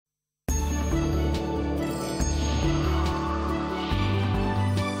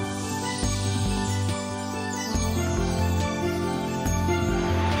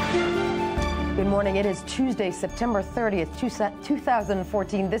morning. It is Tuesday, September 30th,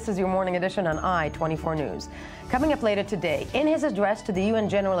 2014. This is your morning edition on I-24 News. Coming up later today, in his address to the UN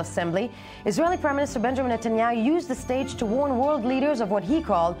General Assembly, Israeli Prime Minister Benjamin Netanyahu used the stage to warn world leaders of what he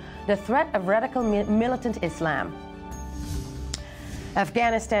called the threat of radical militant Islam.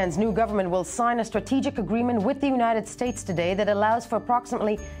 Afghanistan's new government will sign a strategic agreement with the United States today that allows for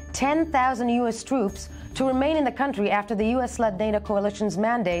approximately 10,000 U.S. troops to remain in the country after the U.S.-led NATO coalition's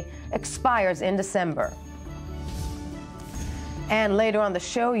mandate expires in December. And later on the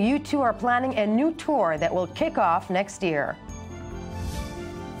show, U2 are planning a new tour that will kick off next year.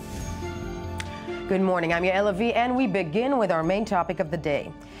 Good morning, I'm Yael Avi, and we begin with our main topic of the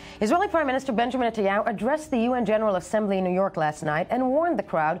day. Israeli Prime Minister Benjamin Netanyahu addressed the UN General Assembly in New York last night and warned the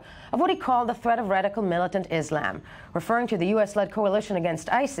crowd of what he called the threat of radical militant Islam. Referring to the U.S.-led coalition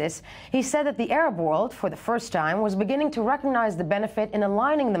against ISIS, he said that the Arab world, for the first time, was beginning to recognize the benefit in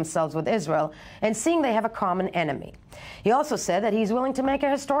aligning themselves with Israel and seeing they have a common enemy. He also said that he's willing to make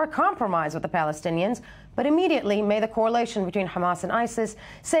a historic compromise with the Palestinians, but immediately made the correlation between Hamas and ISIS,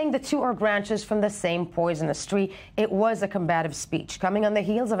 saying the two are branches from the same poisonous tree. It was a combative speech, coming on the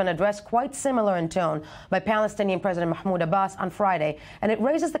heels of an address quite similar in tone by Palestinian President Mahmoud Abbas on Friday, and it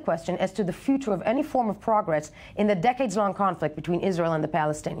raises the question as to the future of any form of progress in the decades-long conflict between Israel and the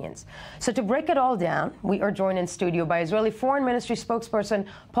Palestinians. So to break it all down, we are joined in studio by Israeli Foreign Ministry spokesperson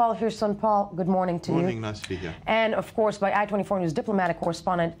Paul Hirson. Paul, good morning to you. Good morning, nice to be here. And of course by I-24 News diplomatic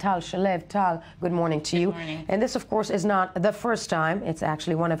correspondent Tal Shalev. Tal, good morning to you. Good morning. And this, of course, is not the first time. It's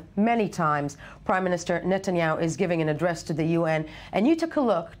actually one of many times Prime Minister Netanyahu is giving an address to the UN. And you took a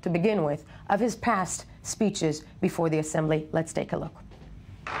look, to begin with, of his past speeches before the Assembly. Let's take a look.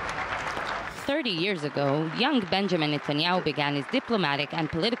 30 years ago, young Benjamin Netanyahu began his diplomatic and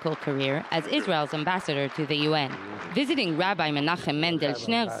political career as Israel's ambassador to the UN. Visiting Rabbi Menachem Mendel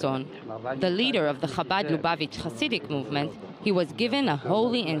Schneerson, the leader of the Chabad Lubavitch Hasidic movement, he was given a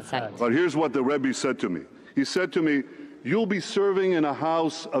holy insight. But here's what the Rebbe said to me. He said to me, "You'll be serving in a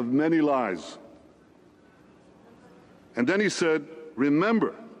house of many lies." And then he said,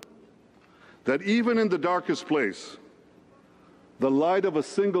 "Remember that even in the darkest place, the light of a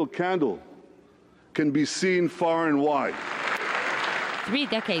single candle can be seen far and wide." 3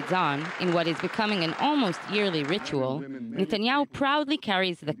 decades on, in what is becoming an almost yearly ritual, Netanyahu proudly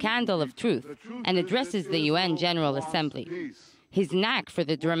carries the candle of truth and addresses the UN General Assembly. His knack for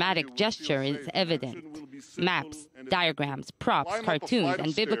the dramatic gesture is evident. Maps, diagrams, props, cartoons,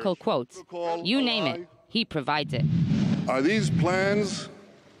 and biblical quotes. You name it, he provides it. Are these plans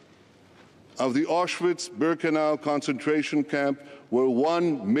of the Auschwitz-Birkenau concentration camp where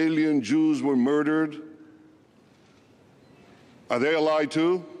 1 million Jews were murdered? Are they a lie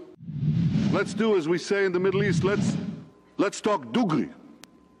too? Let's do as we say in the Middle East, let's talk dugri.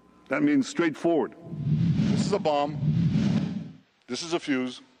 That means straightforward. This is a bomb. This is a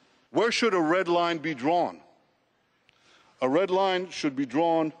fuse. Where should a red line be drawn? A red line should be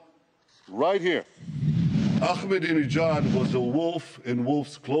drawn right here. Ahmadinejad was a wolf in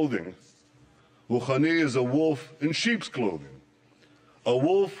wolf's clothing. Rouhani is a wolf in sheep's clothing. A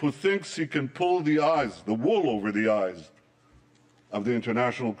wolf who thinks he can pull the wool over the eyes of the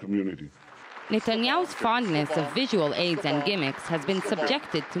international community. Netanyahu's fondness of visual aids and gimmicks has been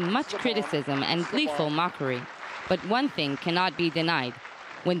subjected to much criticism and gleeful mockery. But one thing cannot be denied.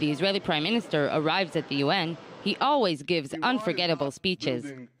 When the Israeli Prime Minister arrives at the UN, he always gives unforgettable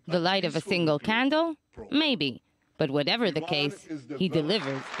speeches. The light of a single candle? Maybe. But whatever the case, he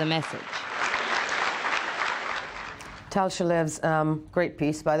delivers the message. Tal Shalev's great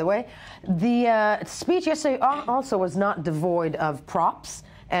piece, by the way. The speech yesterday also was not devoid of props.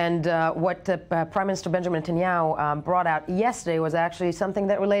 And what Prime Minister Benjamin Netanyahu brought out yesterday was actually something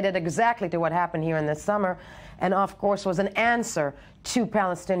that related exactly to what happened here in the summer, and of course was an answer to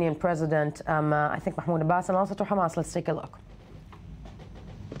Palestinian President, I think, Mahmoud Abbas, and also to Hamas. Let's take a look.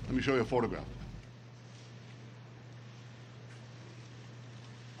 Let me show you a photograph.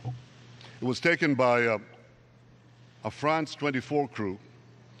 It was taken by a France 24 crew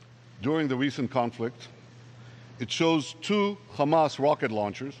during the recent conflict. It shows 2 Hamas rocket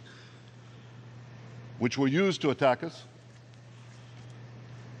launchers which were used to attack us.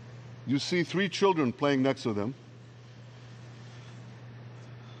 You see 3 children playing next to them.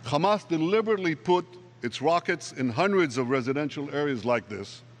 Hamas deliberately put its rockets in hundreds of residential areas like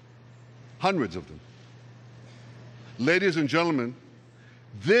this, hundreds of them. Ladies and gentlemen,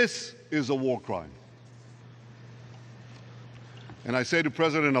 this is a war crime. And I say to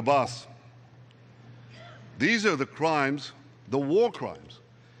President Abbas, these are the crimes, the war crimes,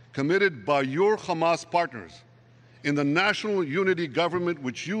 committed by your Hamas partners in the national unity government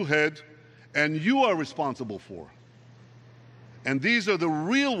which you head and you are responsible for. And these are the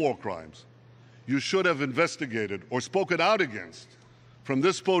real war crimes you should have investigated or spoken out against from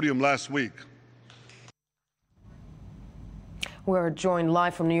this podium last week. We're joined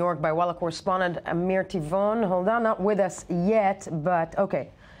live from New York by Walla correspondent Amir Tivon. Hold on, not with us yet, but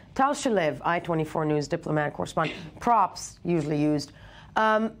okay. Tal Shalev, I-24 News diplomatic correspondent. Props usually used.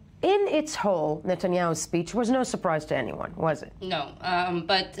 In its whole, Netanyahu's speech was no surprise to anyone, was it? No,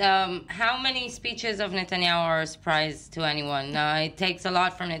 but how many speeches of Netanyahu are a surprise to anyone? It takes a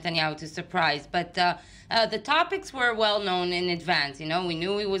lot from Netanyahu to surprise, but the topics were well known in advance. You know, we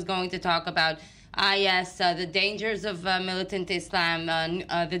knew he was going to talk about IS, the dangers of militant Islam,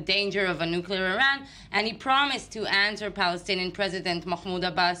 the danger of a nuclear Iran, and he promised to answer Palestinian President Mahmoud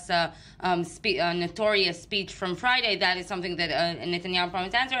Abbas' notorious speech from Friday. That is something that Netanyahu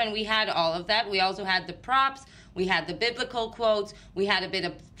promised to answer, and we had all of that. We also had the props. We had the biblical quotes. We had a bit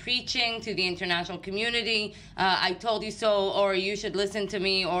of preaching to the international community. I told you so, or you should listen to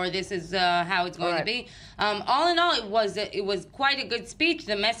me, or this is how it's going to be. All in all, it was quite a good speech.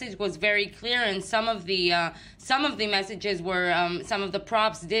 The message was very clear, and some of the messages were some of the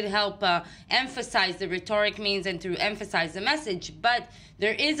props did help emphasize the rhetoric means and to emphasize the message. But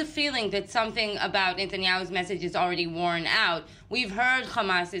there is a feeling that something about Netanyahu's message is already worn out. We've heard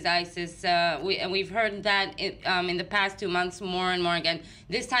Hamas is ISIS, and we've heard that in the past 2 months more and more again.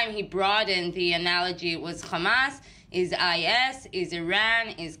 This time he broadened the analogy. It was Hamas, is IS, is Iran,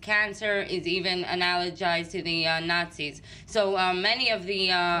 is cancer, is even analogized to the Nazis. So many of the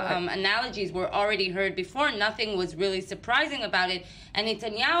analogies were already heard before. Nothing was really surprising about it. And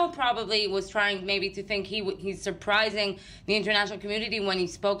Netanyahu probably was trying maybe to think he's surprising the international community when he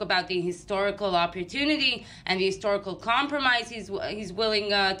spoke about the historical opportunity and the historical compromise he's willing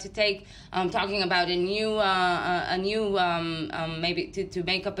to take, talking about a new maybe to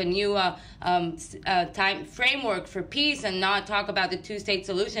make up a new time framework for peace and not talk about the two-state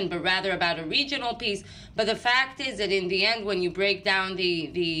solution, but rather about a regional peace. But the fact is that in the end, when you break down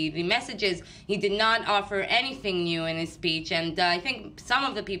the messages, he did not offer anything new in his speech. And I think some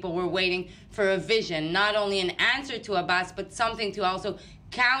of the people were waiting for a vision, not only an answer to Abbas, but something to also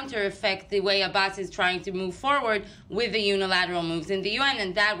counter-effect the way Abbas is trying to move forward with the unilateral moves in the UN,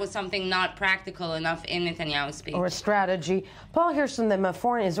 and that was something not practical enough in Netanyahu's speech. Or a strategy. Paul Hirschman,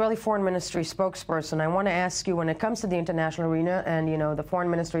 the Israeli Foreign Ministry spokesperson, I want to ask you, when it comes to the international arena and, you know, the foreign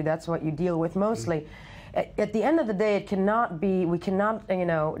ministry, that's what you deal with mostly. At the end of the day, it cannot be, we cannot, you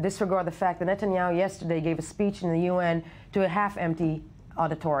know, disregard the fact that Netanyahu yesterday gave a speech in the UN to a half-empty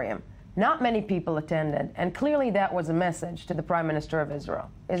auditorium. Not many people attended, and clearly that was a message to the Prime Minister of Israel.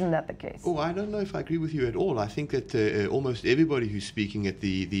 Isn't that the case? Oh, I don't know if I agree with you at all. I think that almost everybody who's speaking at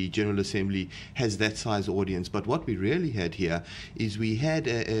the General Assembly has that size audience. But what we really had here is we had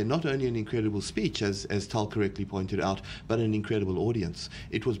not only an incredible speech, as Tal correctly pointed out, but an incredible audience.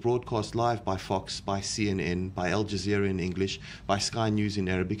 It was broadcast live by Fox, by CNN, by Al Jazeera in English, by Sky News in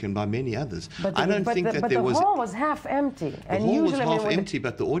Arabic, and by many others. But the hall was half empty. The hall was half empty,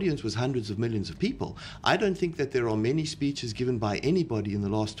 but the audience was hundreds of millions of people. I don't think that there are many speeches given by anybody in the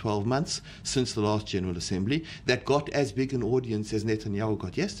last 12 months since the last General Assembly that got as big an audience as Netanyahu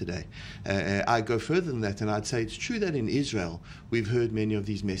got yesterday. I go further than that, and I'd say it's true that in Israel we've heard many of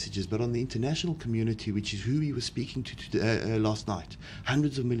these messages, but on the international community, which is who he was speaking to last night,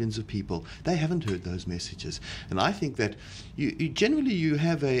 hundreds of millions of people, they haven't heard those messages. And I think that generally you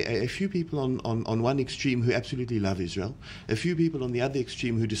have a few people on one extreme who absolutely love Israel, a few people on the other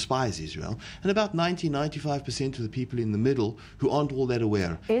extreme who despise Israel, and about 90-95% of the people in the middle who aren't all that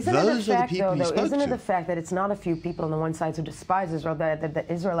aware. Isn't it the fact that it's not a few people on the one side who despise Israel, that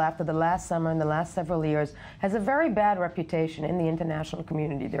Israel, after the last summer and the last several years, has a very bad reputation in the international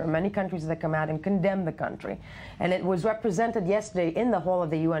community? There are many countries that come out and condemn the country. And it was represented yesterday in the hall of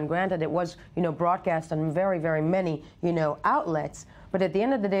the UN. Granted, it was, you know, broadcast on very, very many, you know, outlets. But at the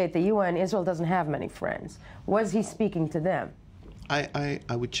end of the day, at the UN, Israel doesn't have many friends. Was he speaking to them? I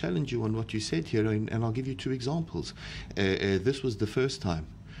would challenge you on what you said here, and I'll give you two examples. This was the first time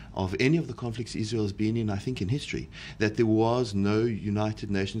of any of the conflicts Israel's been in, I think, in history, that there was no United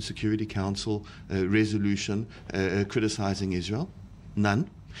Nations Security Council resolution criticizing Israel. None.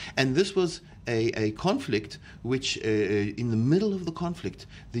 And this was a conflict which, in the middle of the conflict,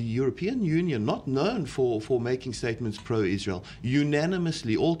 the European Union, not known for making statements pro-Israel,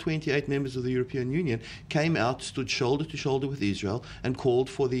 unanimously, all 28 members of the European Union came out, stood shoulder to shoulder with Israel, and called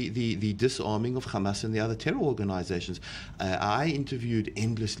for the disarming of Hamas and the other terror organizations. I interviewed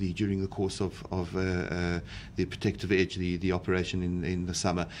endlessly during the course of the Protective Edge, the operation in the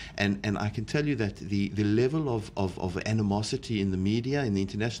summer, and I can tell you that the level of animosity in the media, in the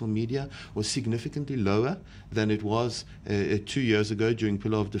international media, was significantly lower than it was 2 years ago during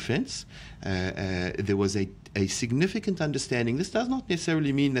Pillar of Defense. There was a significant understanding. This does not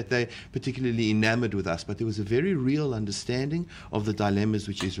necessarily mean that they're particularly enamored with us, but there was a very real understanding of the dilemmas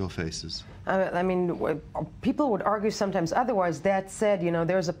which Israel faces. I mean, people would argue sometimes otherwise. That said, you know,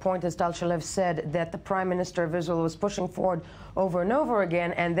 there's a point, as Tal Shalev said, that the Prime Minister of Israel was pushing forward over and over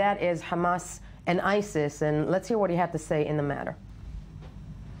again, and that is Hamas and ISIS. And let's hear what he had to say in the matter.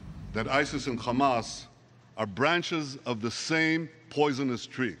 That ISIS and Hamas are branches of the same poisonous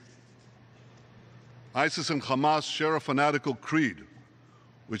tree. ISIS and Hamas share a fanatical creed,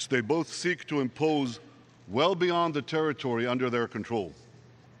 which they both seek to impose well beyond the territory under their control.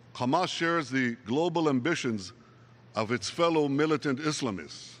 Hamas shares the global ambitions of its fellow militant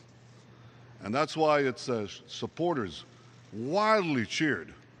Islamists, and that's why its supporters wildly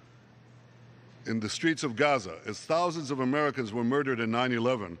cheered in the streets of Gaza as thousands of Americans were murdered in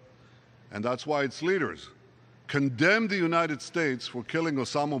 9/11, and that's why its leaders condemned the United States for killing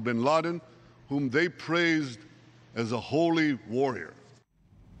Osama bin Laden, whom they praised as a holy warrior.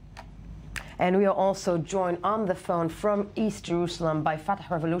 And we are also joined on the phone from East Jerusalem by Fatah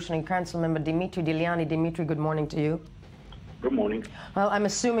Revolutionary Council member Dimitri Diliani. Dimitri, good morning to you. Good morning. Well, I'm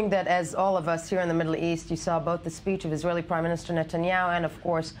assuming that, as all of us here in the Middle East, you saw both the speech of Israeli Prime Minister Netanyahu and, of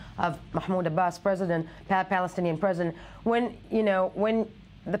course, of Mahmoud Abbas, Palestinian president. When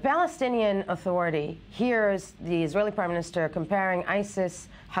the Palestinian Authority hears the Israeli Prime Minister comparing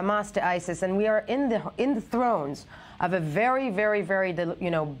Hamas to ISIS, and we are in the throes of a very, very, very,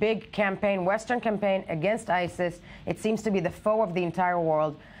 big campaign, Western campaign against ISIS. It seems to be the foe of the entire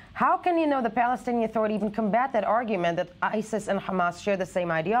world. How can, the Palestinian Authority even combat that argument that ISIS and Hamas share the same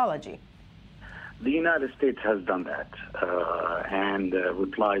ideology? The United States has done that and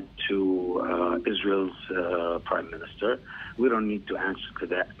replied to Israel's Prime Minister. We don't need to answer to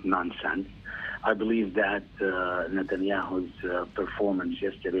that nonsense. I believe that Netanyahu's performance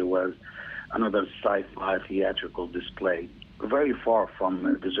yesterday was another sci-fi theatrical display, very far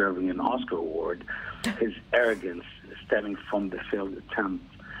from deserving an Oscar award. His arrogance stemming from the failed attempt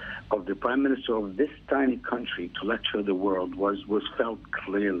of the Prime Minister of this tiny country to lecture the world was felt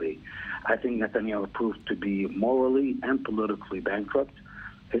clearly. I think Netanyahu proved to be morally and politically bankrupt.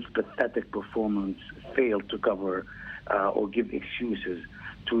 His pathetic performance failed to cover or give excuses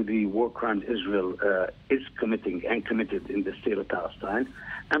to the war crimes Israel is committing and committed in the state of Palestine,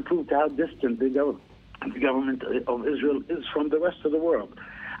 and proved how distant the government of Israel is from the rest of the world.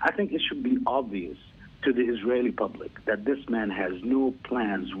 I think it should be obvious to the Israeli public that this man has no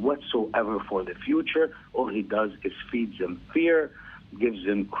plans whatsoever for the future. All he does is feeds them fear, gives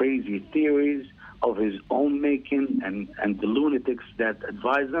them crazy theories of his own making, and the lunatics that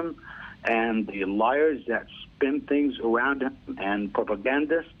advise him, and the liars that spin things around him, and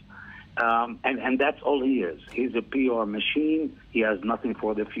propagandists. And that's all he is. He's a PR machine. He has nothing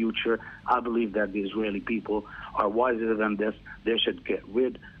for the future. I believe that the Israeli people are wiser than this. They should get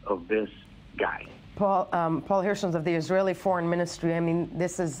rid of this guy. Paul Hirschman of the Israeli Foreign Ministry. I mean,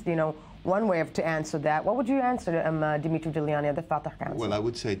 this is, one way to answer that. What would you answer to Dimitri Diliani of the Fatah Council? Well, I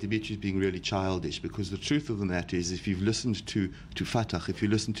would say Dimitri is being really childish, because the truth of the matter is, if you've listened to Fatah, if you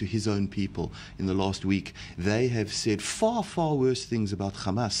listen to his own people in the last week, they have said far, far worse things about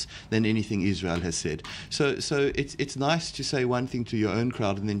Hamas than anything Israel has said. So it's nice to say one thing to your own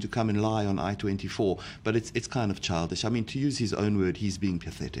crowd and then to come and lie on I-24, but it's kind of childish. I mean, to use his own word, he's being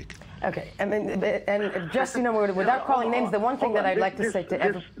pathetic. Okay, I mean, and just, without calling names, the one thing that I'd like to say to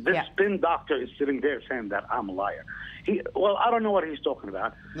everyone... This spin doctor is sitting there saying that I'm a liar. Well, I don't know what he's talking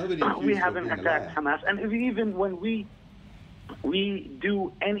about. We haven't attacked Hamas. And even when we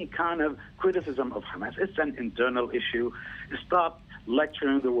do any kind of criticism of Hamas, it's an internal issue. Stop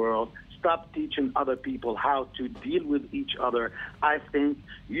lecturing the world. Stop teaching other people how to deal with each other. I think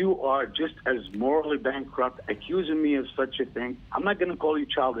you are just as morally bankrupt, accusing me of such a thing. I'm not going to call you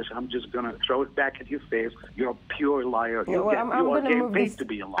childish. I'm just going to throw it back at your face. You're a pure liar. You are getting paid to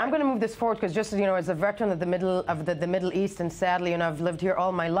be a liar. I'm going to move this forward because, just as a veteran of the Middle East, and sadly, I've lived here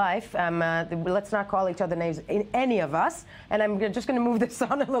all my life. Let's not call each other names, any of us. And I'm just going to move this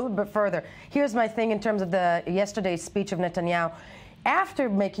on a little bit further. Here's my thing in terms of yesterday's speech of Netanyahu. after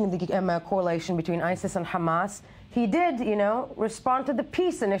making the correlation between ISIS and Hamas, he did, respond to the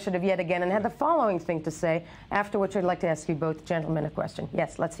peace initiative yet again and had the following thing to say, after which I'd like to ask you both gentlemen a question.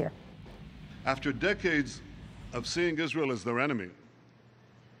 Yes, let's hear. After decades of seeing Israel as their enemy,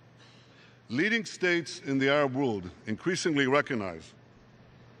 leading states in the Arab world increasingly recognize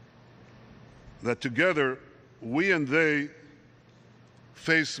that together we and they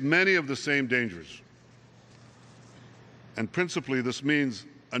face many of the same dangers. And principally, this means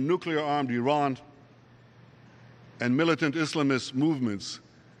a nuclear-armed Iran and militant Islamist movements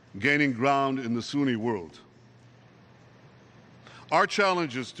gaining ground in the Sunni world. Our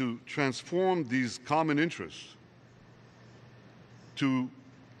challenge is to transform these common interests to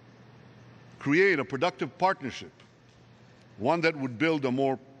create a productive partnership, one that would build a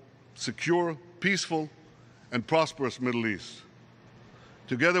more secure, peaceful, and prosperous Middle East.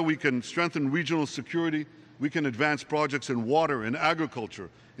 Together we can strengthen regional security, we can advance projects in water, in agriculture,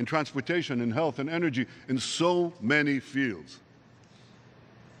 in transportation, in health, and energy, in so many fields.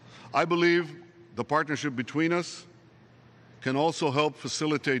 I believe the partnership between us can also help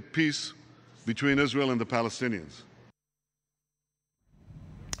facilitate peace between Israel and the Palestinians.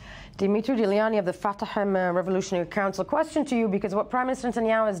 Dimitri Giuliani of the Fatah Revolutionary Council. Question to you, because what Prime Minister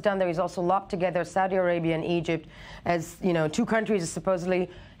Netanyahu has done there, he's also locked together Saudi Arabia and Egypt as, two countries that supposedly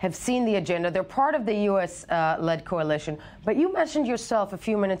have seen the agenda. They're part of the U.S.-led coalition. But you mentioned yourself a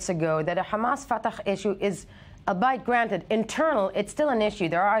few minutes ago that a Hamas-Fatah issue is, albeit granted, internal, it's still an issue.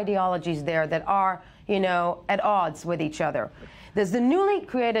 There are ideologies there that are, at odds with each other. Does the newly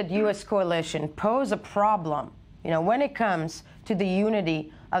created U.S. coalition pose a problem, when it comes to the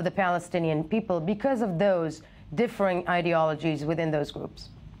unity of the Palestinian people because of those differing ideologies within those groups?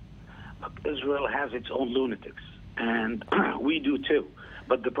 Look, Israel has its own lunatics, and we do too.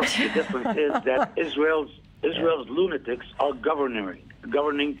 But the difference is that Israel's lunatics are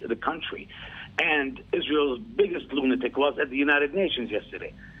governing the country. And Israel's biggest lunatic was at the United Nations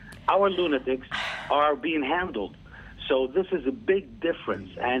yesterday. Our lunatics are being handled. So this is a big difference.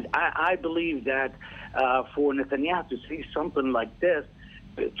 And I believe that for Netanyahu to see something like this,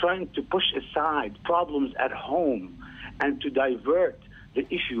 trying to push aside problems at home and to divert the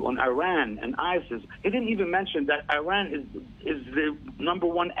issue on Iran and ISIS. He didn't even mention that Iran is the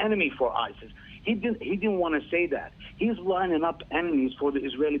 #1 enemy for ISIS. He didn't want to say that. He's lining up enemies for the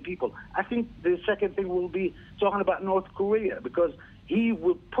Israeli people. I think the second thing will be talking about North Korea, because he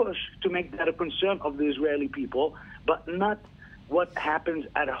will push to make that a concern of the Israeli people, but not what happens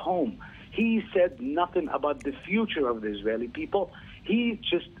at home. He said nothing about the future of the Israeli people. He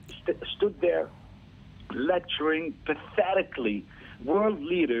just stood there lecturing pathetically world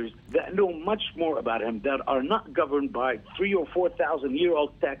leaders that know much more about him, that are not governed by 3,000 or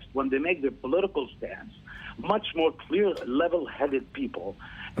 4,000-year-old texts when they make their political stance, much more clear, level-headed people.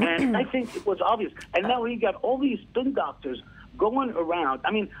 And I think it was obvious. And now he got all these spin doctors going around.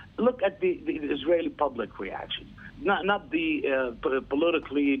 I mean, look at the Israeli public reaction, not the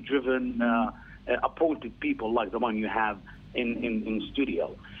politically driven appointed people like the one you have in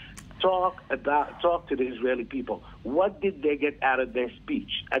studio. Talk to the Israeli people. What did they get out of their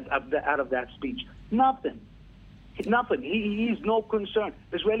speech? Out of that speech, nothing. Nothing. He's no concern.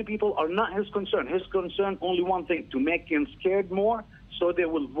 Israeli people are not his concern. His concern only one thing: to make him scared more, so they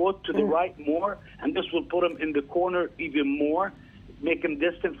will vote to the right more, and this will put him in the corner even more, make him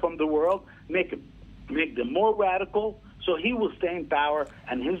distant from the world, make them more radical. So he will stay in power,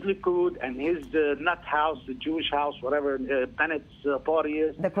 and his Likud and his nut house, the Jewish house, whatever Bennett's party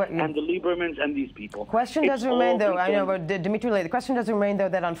is, and the Liebermans and these people. Question does remain, though. I know, Dimitri, the question does remain, though,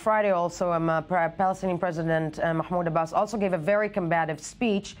 that on Friday also, Palestinian President Mahmoud Abbas also gave a very combative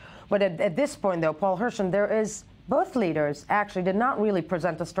speech. But at this point, though, Paul Hirschen, both leaders actually did not really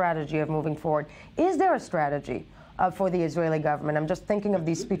present a strategy of moving forward. Is there a strategy for the Israeli government? I'm just thinking of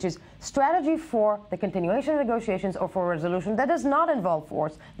these speeches. Strategy for the continuation of negotiations or for a resolution that does not involve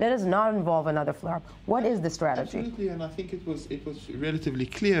force, that does not involve another flare-up. What is the strategy? Absolutely, and I think it was relatively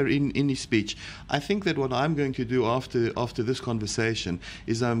clear in his speech. I think that what I'm going to do after this conversation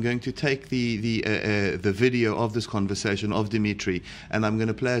is I'm going to take the video of this conversation of Dimitri, and I'm going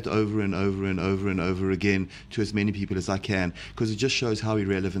to play it over and over and over and over again to as many people as I can, because it just shows how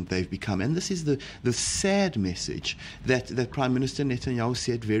irrelevant they've become. And this is the sad message message that Prime Minister Netanyahu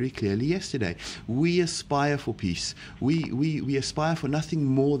said very clearly yesterday. We aspire for peace. We aspire for nothing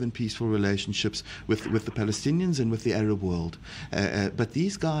more than peaceful relationships with the Palestinians and with the Arab world. But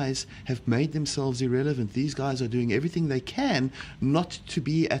these guys have made themselves irrelevant. These guys are doing everything they can not to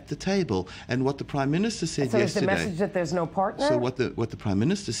be at the table. And what the Prime Minister said yesterday... So is the message that there's no partner? So what the Prime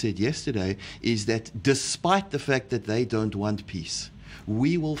Minister said yesterday is that despite the fact that they don't want peace,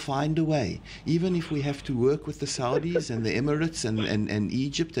 we will find a way, even if we have to work with the Saudis and the Emirates and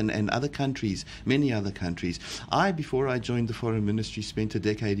Egypt and other countries, many other countries. Before I joined the Foreign Ministry, spent a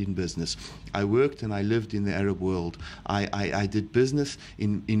decade in business. I worked and I lived in the Arab world. I did business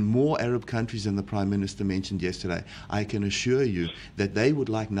in more Arab countries than the Prime Minister mentioned yesterday. I can assure you that they would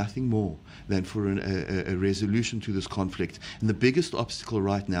like nothing more than for a resolution to this conflict. And the biggest obstacle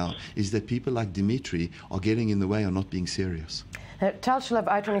right now is that people like Dimitri are getting in the way, are not being serious. Tal Shalev,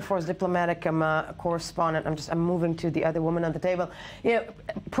 I-24's diplomatic correspondent. I'm moving to the other woman on the table.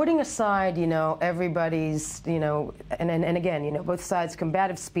 Putting aside, everybody's, and again, both sides'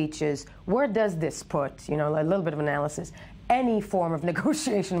 combative speeches, where does this put, a little bit of analysis, any form of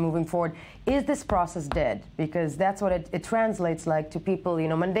negotiation moving forward? Is this process dead? Because that's what it translates like to people,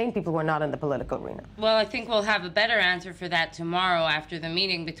 mundane people who are not in the political arena. Well, I think we'll have a better answer for that tomorrow after the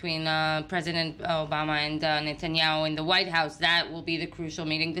meeting between President Obama and Netanyahu in the White House. That will be the crucial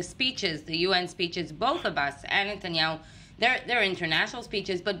meeting. The speeches, the UN speeches, both of us and Netanyahu, they're international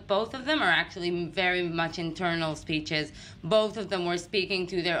speeches, but both of them are actually very much internal speeches. Both of them were speaking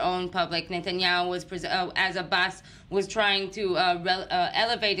to their own public. Netanyahu was, as Abbas was trying to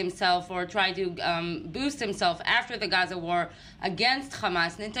elevate himself or try to boost himself after the Gaza war against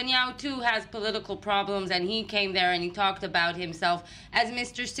Hamas. Netanyahu, too, has political problems, and he came there and he talked about himself as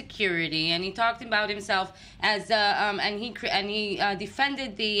Mr. Security, and he talked about himself as, and he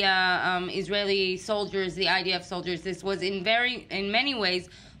defended the Israeli soldiers, the IDF soldiers. This was in many ways,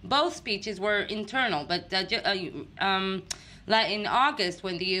 both speeches were internal, but in August,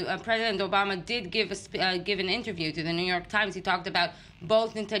 when the President Obama did give an interview to the New York Times, he talked about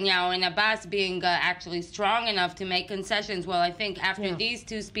both Netanyahu and Abbas being actually strong enough to make concessions. Well, I think after these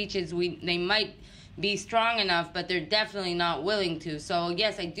two speeches, they might be strong enough, but they're definitely not willing to. So,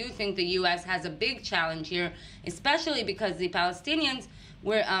 yes, I do think the U.S. has a big challenge here, especially because the Palestinians,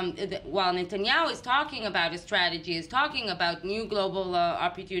 while Netanyahu is talking about a strategy, is talking about new global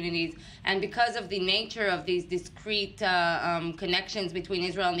opportunities, and because of the nature of these discrete connections between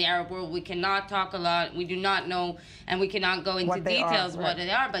Israel and the Arab world, we cannot talk a lot, we do not know, and we cannot go into details what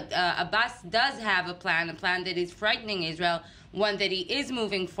they are, but Abbas does have a plan that is frightening Israel, one that he is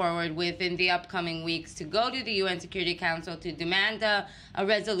moving forward with in the upcoming weeks, to go to the UN Security Council to demand a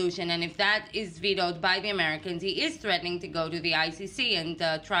resolution. And if that is vetoed by the Americans, he is threatening to go to the ICC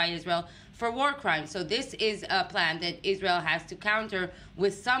and try Israel for war crimes. So this is a plan that Israel has to counter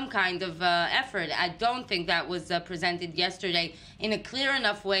with some kind of effort. I don't think that was presented yesterday in a clear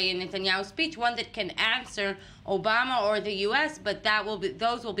enough way in Netanyahu's speech, one that can answer Obama or the U.S., but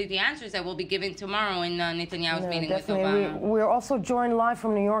those will be the answers that will be given tomorrow in Netanyahu's meeting with Obama. We're also joined live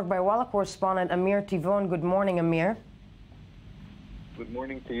from New York by Walla correspondent Amir Tivon. Good morning, Amir. Good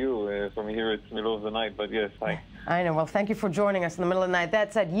morning to you. From here, it's middle of the night, but yes, hi. I know. Well, thank you for joining us in the middle of the night.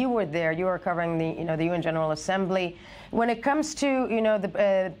 That said, you were there. You were covering the UN General Assembly. When it comes to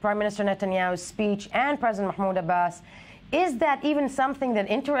the Prime Minister Netanyahu's speech and President Mahmoud Abbas, is that even something that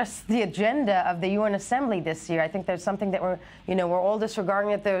interests the agenda of the UN Assembly this year? I think there's something that we're all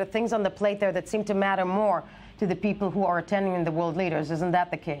disregarding. That there are things on the plate there that seem to matter more to the people who are attending and the world leaders. Isn't that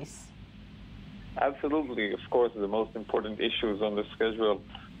the case? Absolutely. Of course, the most important issues on the schedule,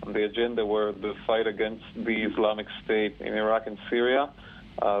 on the agenda, were the fight against the Islamic State in Iraq and Syria,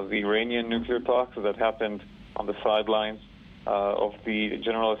 the Iranian nuclear talks that happened on the sidelines of the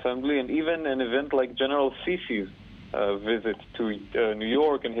General Assembly, and even an event like General Sisi's visit to New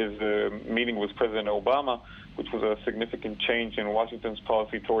York and his meeting with President Obama, which was a significant change in Washington's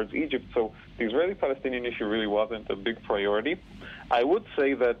policy towards Egypt. So the Israeli-Palestinian issue really wasn't a big priority. I would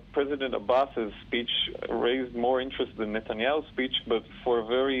say that President Abbas's speech raised more interest than Netanyahu's speech, but for a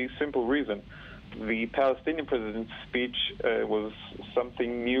very simple reason. The Palestinian president's speech was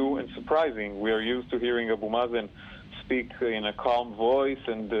something new and surprising. We are used to hearing Abu Mazen speak in a calm voice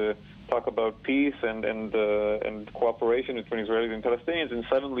and talk about peace and cooperation between Israelis and Palestinians, and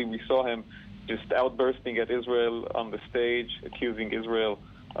suddenly we saw him just outbursting at Israel on the stage, accusing Israel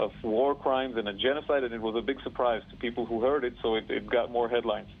of war crimes and a genocide, and it was a big surprise to people who heard it, so it got more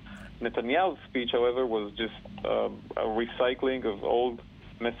headlines. Netanyahu's speech, however, was just a recycling of old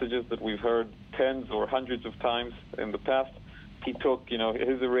messages that we've heard tens or hundreds of times in the past. he took,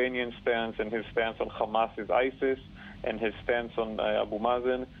 his Iranian stance and his stance on Hamas is ISIS, and his stance on Abu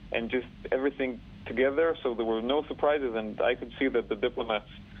Mazen, and just everything together. So there were no surprises, and I could see that the diplomats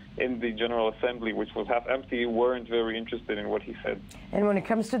in the General Assembly, which was half empty, weren't very interested in what he said. And when it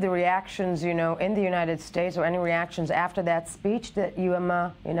comes to the reactions, in the United States, or any reactions after that speech that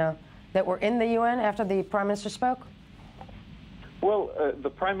that were in the UN after the Prime Minister spoke? Well, the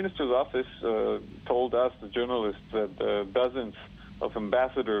Prime Minister's office told us, the journalists, that dozens of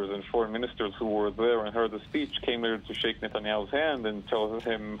ambassadors and foreign ministers who were there and heard the speech came there to shake Netanyahu's hand and tell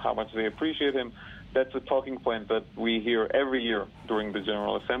him how much they appreciate him. That's a talking point that we hear every year during the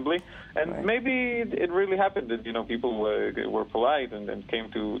General Assembly. And right. Maybe it really happened that, people were polite and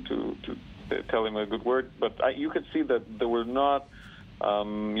came to tell him a good word. But you could see that there were not,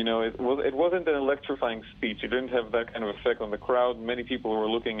 it wasn't an electrifying speech. It didn't have that kind of effect on the crowd. Many people were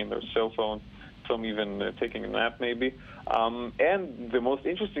looking in their cell phone, some even taking a nap maybe. And the most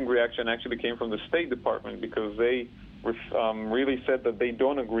interesting reaction actually came from the State Department, because they really said that they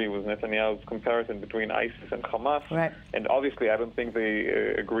don't agree with Netanyahu's comparison between ISIS and Hamas. Right. And obviously I don't think they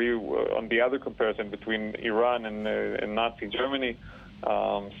agree on the other comparison between Iran and Nazi Germany.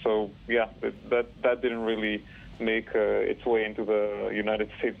 So yeah, that didn't really make its way into the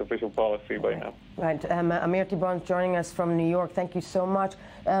United States official policy by now. Right. Amir Tibon's joining us from New York. Thank you so much.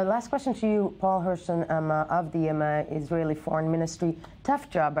 Last question to you, Paul Herson, of the Israeli Foreign Ministry.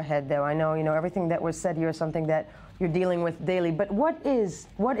 Tough job ahead, though. I know, everything that was said here is something that you're dealing with daily. But what is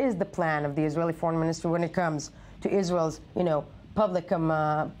the plan of the Israeli Foreign Ministry when it comes to Israel's, public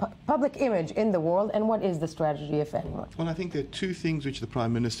image in the world, and what is the strategy, if any? Well, I think there are two things which the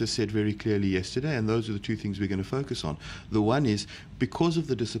Prime Minister said very clearly yesterday, and those are the two things we're going to focus on. The one is, because of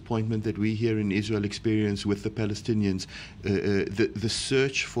the disappointment that we here in Israel experience with the Palestinians, the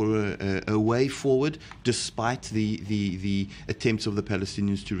search for a way forward, despite the attempts of the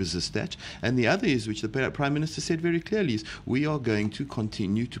Palestinians to resist that. And the other is, which the Prime Minister said very clearly, is we are going to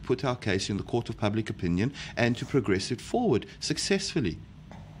continue to put our case in the court of public opinion and to progress it forward successfully.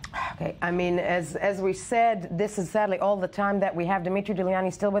 Okay, I mean, as we said, this is sadly all the time that we have. Dimitri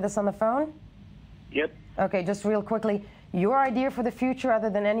Giuliani still with us on the phone? Yep. Okay, just real quickly, your idea for the future, other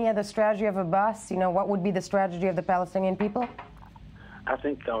than any other strategy of Abbas, what would be the strategy of the Palestinian people? I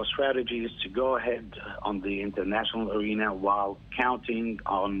think our strategy is to go ahead on the international arena while counting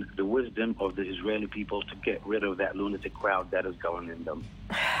on the wisdom of the Israeli people to get rid of that lunatic crowd that is governing them.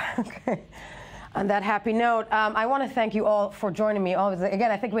 Okay. On that happy note, I want to thank you all for joining me. Again,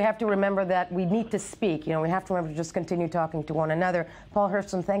 I think we have to remember that we need to speak. We have to remember to just continue talking to one another. Paul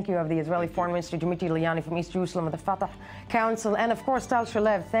Herson, thank you, of the Israeli Foreign Ministry. Dimitri Giuliani from East Jerusalem of the Fatah Council. And, of course, Tal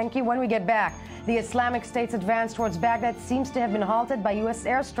Shalev, thank you. When we get back, the Islamic State's advance towards Baghdad seems to have been halted by U.S.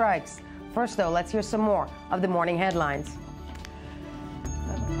 airstrikes. First, though, let's hear some more of the morning headlines.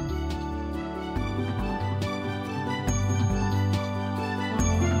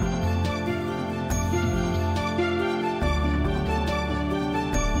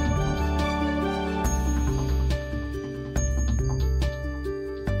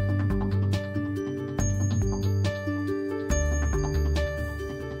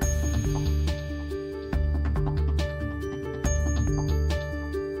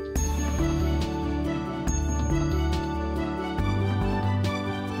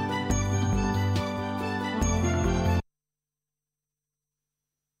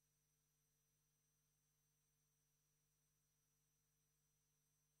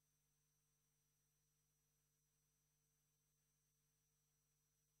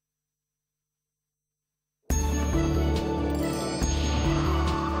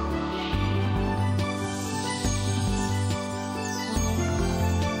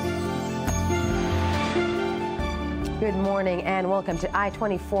 Good morning and welcome to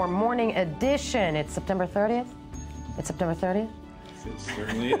I-24 Morning Edition. It's September 30th. It's September 30th. It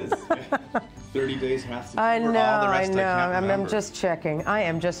certainly is. 30 days past September. I know, all the rest I know. I can't I'm just checking. I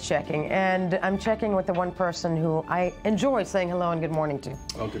am just checking. And I'm checking with the one person who I enjoy saying hello and good morning to.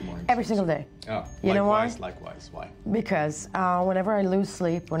 Oh, good morning. Every single day. Oh, you know why? Likewise. Why? Because whenever I lose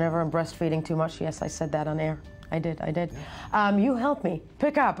sleep, whenever I'm breastfeeding too much, yes, I said that on air. I did. Yeah. You help me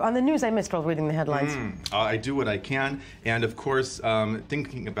pick up on the news I missed while reading the headlines. I do what I can. And, of course,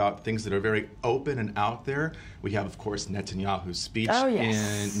 thinking about things that are very open and out there, we have, of course, Netanyahu's speech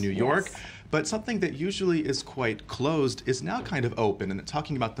in New York. Yes. But something that usually is quite closed is now kind of open, and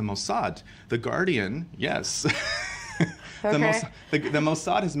talking about the Mossad. The Guardian, yes. Okay. The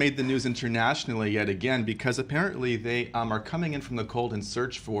Mossad has made the news internationally yet again because apparently they are coming in from the cold in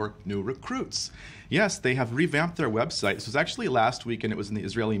search for new recruits. Yes, they have revamped their website. This was actually last week, and it was in the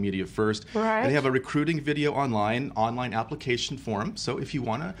Israeli media first. Right. And they have a recruiting video online application form. So if you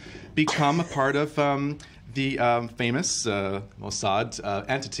want to become a part of the famous Mossad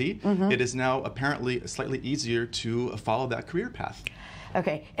entity, it is now apparently slightly easier to follow that career path.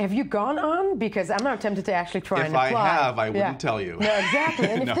 Okay, have you gone on? Because I'm not tempted to actually try and apply. If I have, I wouldn't tell you. No, exactly.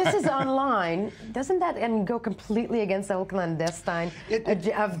 And if this is online, doesn't that go completely against the whole clandestine It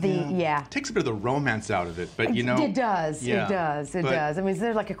takes a bit of the romance out of it, but you know. It does. Yeah. It does. It does. I mean, is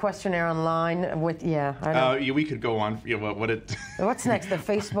there like a questionnaire online with? Yeah, I don't. We could go on. What's next? The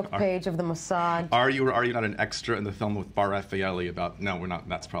Facebook page of the Mossad. Are you or are you not an extra in the film with Bar Raffaelli about? No, we're not.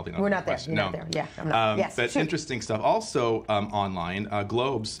 That's probably not. We're not there. Question. You're not there. Yeah, I'm not. Yes. But interesting stuff. Also online.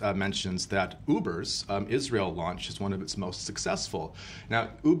 Globes mentions that Uber's Israel launch is one of its most successful. Now,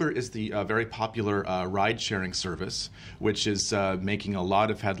 Uber is the very popular ride-sharing service, which is making a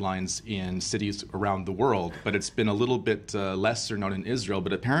lot of headlines in cities around the world, but it's been a little bit lesser known in Israel.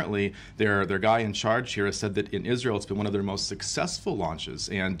 But apparently, their guy in charge here has said that in Israel it's been one of their most successful launches,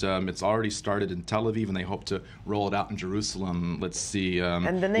 and it's already started in Tel Aviv, and they hope to roll it out in Jerusalem, let's see,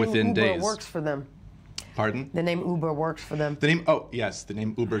 and the name within Uber days. Works for them. Pardon? The name Uber works for them. The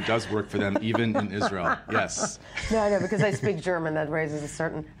name Uber does work for them, even in Israel. Yes. No, I know, because I speak German, that raises a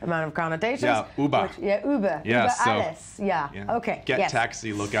certain amount of connotations. Yeah, Uber. Uber. Yeah, Uber so, alles. Yeah. Okay. Get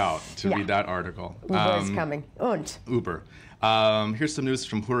taxi, look out to read that article. Uber is coming. Uber. Here's some news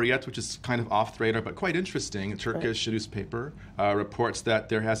from Hurriyet, which is kind of off the radar, but quite interesting. A Turkish newspaper reports that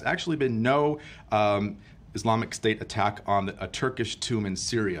there has actually been no Islamic State attack on a Turkish tomb in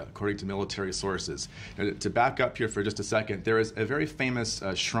Syria, according to military sources. Now, to back up here for just a second, there is a very famous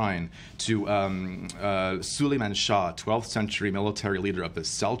shrine to Suleiman Shah, 12th century military leader of the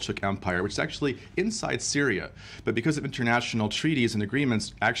Seljuk Empire, which is actually inside Syria. But because of international treaties and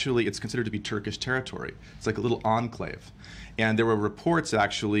agreements, actually it's considered to be Turkish territory. It's like a little enclave. And there were reports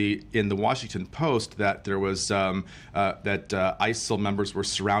actually in the Washington Post that there was that ISIL members were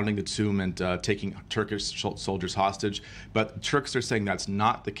surrounding the tomb and taking Turkish soldiers hostage. But Turks are saying that's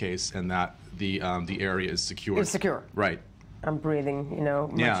not the case and that the area is secure. It's secure. Right. I'm breathing,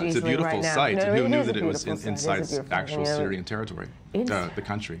 much yeah, it's a easily beautiful right now. site. No, Who knew that it was was inside actual Syrian territory, the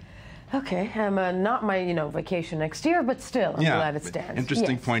country? Okay, not my vacation next year, but still, I'm glad it stands.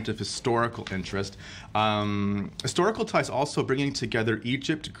 Interesting point of historical interest. Historical ties also bringing together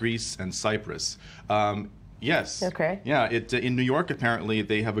Egypt, Greece, and Cyprus. Yes. Okay. Yeah. In New York, apparently,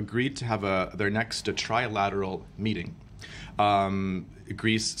 they have agreed to have their next trilateral meeting.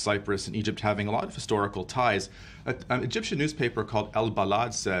 Greece, Cyprus, and Egypt having a lot of historical ties. An Egyptian newspaper called El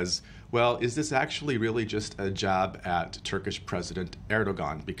Balad says, well, is this actually really just a jab at Turkish President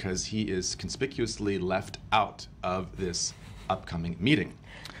Erdogan because he is conspicuously left out of this upcoming meeting?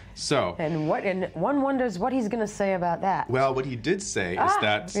 So, and one wonders what he's going to say about that. Well, what he did say is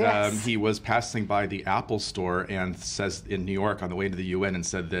that he was passing by the Apple store and says in New York on the way to the UN and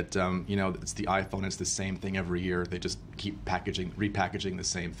said that it's the iPhone, it's the same thing every year. They just keep repackaging the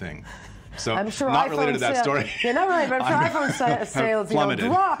same thing. So I'm sure not iPhone related to that story. Yeah, not right, but iPhone sales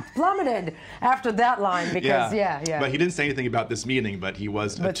plummeted after that line because But he didn't say anything about this meeting, but he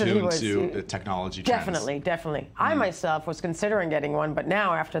was attuned to technology trends. Definitely. I myself was considering getting one, but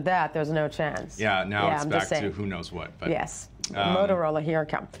now after that, there's no chance. Yeah, now it's back to who knows what. But, yes. Motorola, here it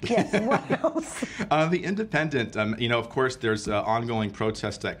comes. Yes, what else? The Independent, of course, there's ongoing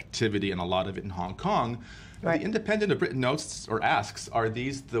protest activity and a lot of it in Hong Kong. Right. The Independent of Britain notes or asks, are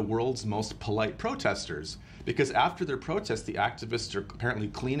these the world's most polite protesters? Because after their protests, the activists are apparently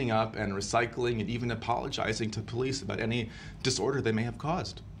cleaning up and recycling and even apologizing to police about any disorder they may have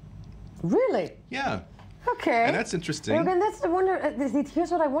caused. Really? Yeah. Okay. And that's interesting. Well, that's the wonder.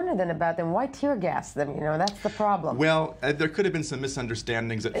 Here's what I wonder then about them. Why tear gas them? That's the problem. Well, there could have been some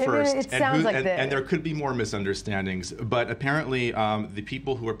misunderstandings at first. It sounds like that. And there could be more misunderstandings. But apparently, the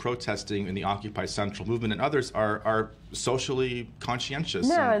people who are protesting in the Occupy Central movement and others are socially conscientious.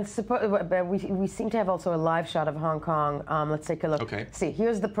 No, and we seem to have also a live shot of Hong Kong. Let's take a look. Okay. See,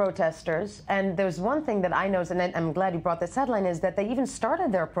 here's the protesters. And there's one thing that I noticed, and I'm glad you brought this headline, is that they even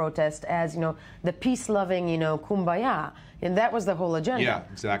started their protest as, the peace-loving, kumbaya. And that was the whole agenda. Yeah,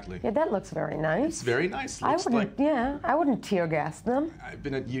 exactly. Yeah, that looks very nice. It's very nice. I wouldn't tear gas them. I've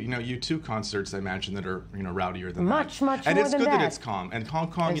been at U2 concerts, I imagine, that are rowdier than much that. Much more than that. And it's good that it's calm. And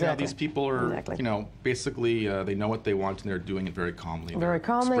Hong Kong, exactly. These people are, basically they know what they want and they're doing it very calmly. Very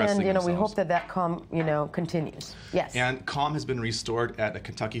calmly, and themselves. We hope that calm, continues. Yes. And calm has been restored at a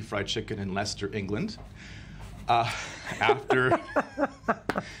Kentucky Fried Chicken in Leicester, England.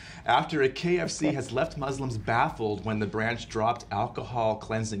 After a KFC has left Muslims baffled when the branch dropped alcohol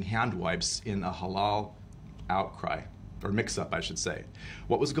cleansing hand wipes in a halal outcry. Or mix-up, I should say.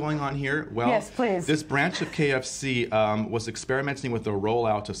 What was going on here? Well, yes, please. This branch of KFC was experimenting with the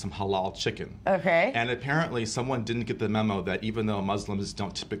rollout of some halal chicken. Okay. And apparently someone didn't get the memo that even though Muslims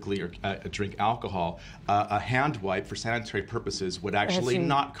don't typically drink alcohol, a hand wipe for sanitary purposes would actually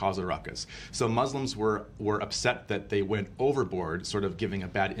not cause a ruckus. So Muslims were upset that they went overboard, sort of giving a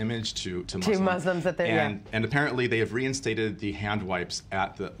bad image to Muslims. To Muslims that they're, And apparently they have reinstated the hand wipes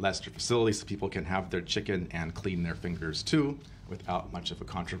at the Leicester facility so people can have their chicken and clean their fingers too, without much of a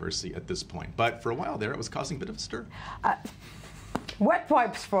controversy at this point. But for a while there, it was causing a bit of a stir. Wet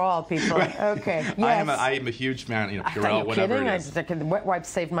wipes for all people. Okay. Yes. I am a huge fan, Purell, whatever it is. Wet wipes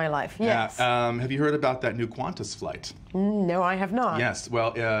saved my life. Yes. Yeah. Have you heard about that new Qantas flight? No, I have not. Yes.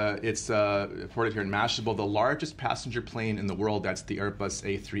 Well, it's reported here in Mashable, the largest passenger plane in the world, that's the Airbus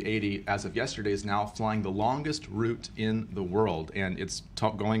A380, as of yesterday, is now flying the longest route in the world. And it's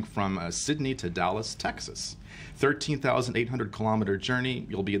going from Sydney to Dallas, Texas. 13,800-kilometer journey.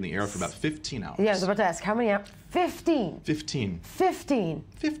 You'll be in the air for about 15 hours. Yeah, I was about to ask, how many hours? 15. 15. 15.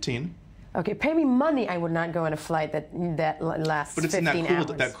 15. Okay, pay me money. I would not go on a flight that lasts 15 hours. But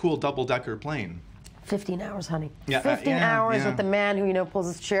it's in that cool double-decker plane. 15 hours, honey. Yeah, 15 hours with the man who, pulls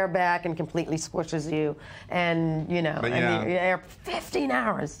his chair back and completely squishes you. And, 15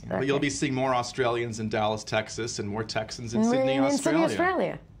 hours. But you'll be seeing more Australians in Dallas, Texas, and more Texans in Sydney,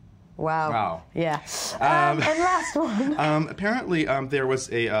 Australia. Wow. Yeah. And last one. Apparently, there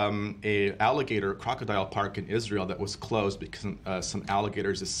was a alligator crocodile park in Israel that was closed because some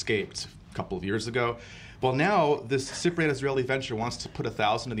alligators escaped a couple of years ago. Well, now this Cypriot Israeli venture wants to put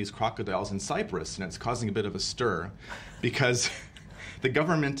 1,000 of these crocodiles in Cyprus, and it's causing a bit of a stir because the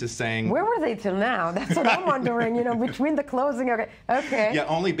government is saying... Where were they till now? That's what I'm wondering, between the closing... Okay. Yeah,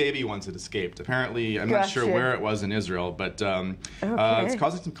 only baby ones had escaped. Apparently, I'm not sure where it was in Israel, but it's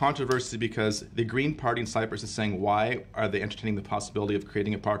causing some controversy because the Green Party in Cyprus is saying, why are they entertaining the possibility of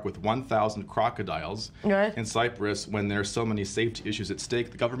creating a park with 1,000 crocodiles in Cyprus when there are so many safety issues at stake?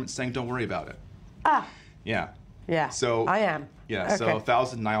 The government's saying, don't worry about it. Yeah. Yeah. So I am. Yeah. So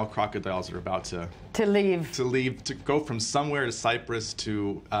 1,000 Nile crocodiles are about to leave. To go from somewhere to Cyprus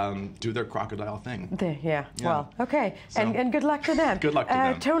to do their crocodile thing. Yeah. Well, okay. So, and good luck to them. Good luck to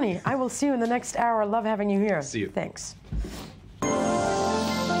them. Tony, I will see you in the next hour. Love having you here. See you. Thanks.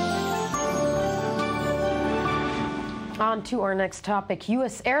 On to our next topic.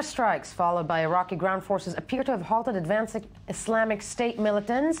 U.S. airstrikes followed by Iraqi ground forces appear to have halted advancing Islamic State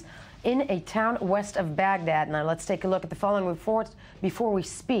militants in a town west of Baghdad. Now let's take a look at the following reports before we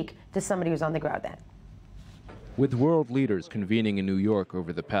speak to somebody who's on the ground then. With world leaders convening in New York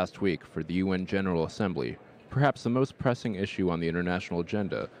over the past week for the UN General Assembly, perhaps the most pressing issue on the international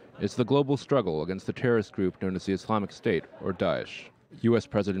agenda is the global struggle against the terrorist group known as the Islamic State, or Daesh. U.S.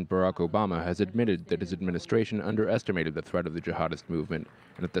 President Barack Obama has admitted that his administration underestimated the threat of the jihadist movement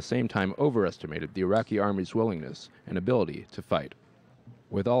and at the same time overestimated the Iraqi army's willingness and ability to fight.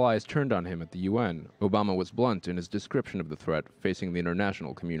 With all eyes turned on him at the UN, Obama was blunt in his description of the threat facing the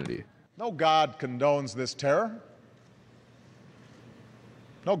international community. No God condones this terror.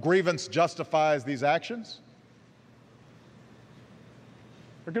 No grievance justifies these actions.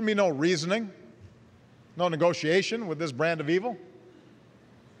 There can be no reasoning, no negotiation with this brand of evil.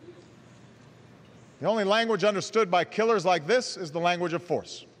 The only language understood by killers like this is the language of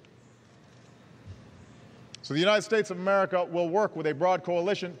force. So the United States of America will work with a broad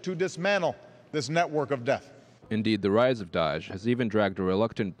coalition to dismantle this network of death. Indeed, the rise of Daesh has even dragged a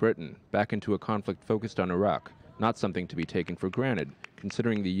reluctant Britain back into a conflict focused on Iraq, not something to be taken for granted,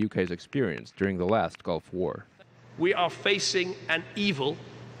 considering the UK's experience during the last Gulf War. We are facing an evil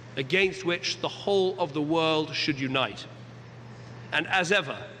against which the whole of the world should unite. And as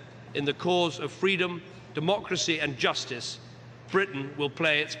ever, in the cause of freedom, democracy and justice, Britain will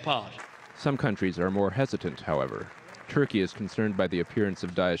play its part. Some countries are more hesitant, however. Turkey is concerned by the appearance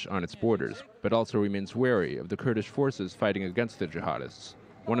of Daesh on its borders, but also remains wary of the Kurdish forces fighting against the jihadists.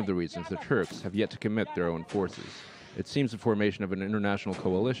 One of the reasons the Turks have yet to commit their own forces. It seems the formation of an international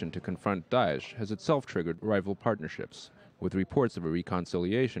coalition to confront Daesh has itself triggered rival partnerships, with reports of a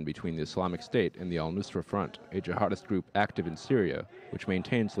reconciliation between the Islamic State and the al-Nusra Front, a jihadist group active in Syria, which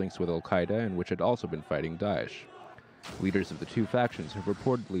maintains links with al-Qaeda and which had also been fighting Daesh. Leaders of the two factions have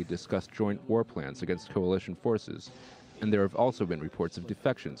reportedly discussed joint war plans against coalition forces, and there have also been reports of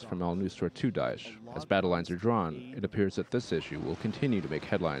defections from al-Nusra to Daesh. As battle lines are drawn, it appears that this issue will continue to make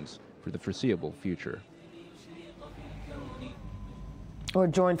headlines for the foreseeable future. We're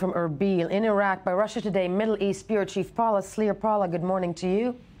joined from Erbil in Iraq by Russia Today Middle East Bureau Chief Paula Sleer. Paula, good morning to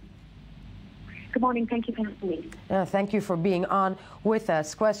you. Good morning. Thank you for having me. Thank you for being on with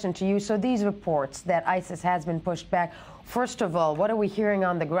us. Question to you. So these reports that ISIS has been pushed back, first of all, what are we hearing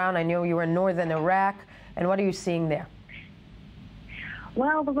on the ground? I know you were in northern Iraq, and what are you seeing there?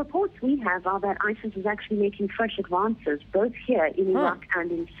 Well, the reports we have are that ISIS is actually making fresh advances, both here in Iraq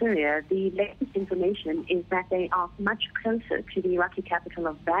and in Syria. The latest information is that they are much closer to the Iraqi capital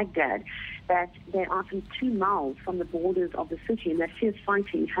of Baghdad, that they are some 2 miles from the borders of the city, and that fierce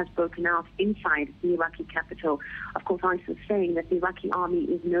fighting has broken out inside the Iraqi capital. Of course, ISIS saying that the Iraqi army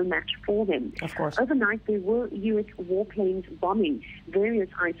is no match for them. Of course. Overnight, there were U.S. warplanes bombing various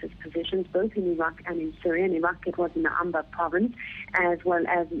ISIS positions, both in Iraq and in Syria. In Iraq, it was in the Anbar province, as well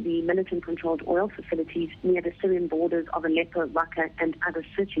as the militant-controlled oil facilities near the Syrian borders of Aleppo, Raqqa, and other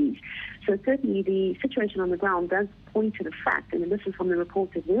cities. So certainly the situation on the ground does point to the fact, and this is from the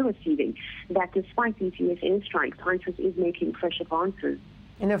reports that we're receiving, that despite these U.S. airstrikes, ISIS is making fresh advances.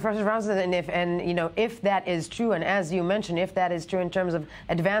 Fresh advances, and if that is true, and as you mentioned, if that is true in terms of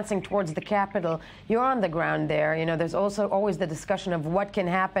advancing towards the capital, you're on the ground there. There's also always the discussion of what can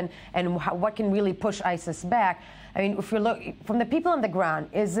happen and what can really push ISIS back. I mean, if you look from the people on the ground,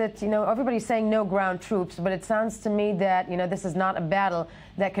 is it, everybody's saying no ground troops, but it sounds to me that, this is not a battle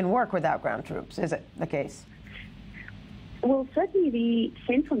that can work without ground troops. Is it the case? Well, certainly the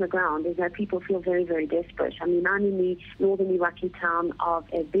sense on the ground is that people feel very, very desperate. I mean, I'm in the northern Iraqi town of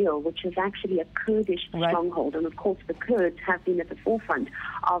Erbil, which is actually a Kurdish stronghold. And, of course, the Kurds have been at the forefront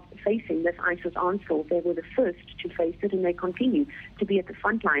of facing this ISIS onslaught. They were the first to face it, and they continue to be at the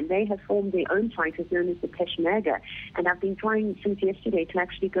front line. They have formed their own fighters known as the Peshmerga. And I've been trying since yesterday to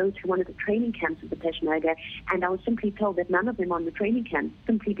actually go to one of the training camps of the Peshmerga, and I was simply told that none of them are on the training camp,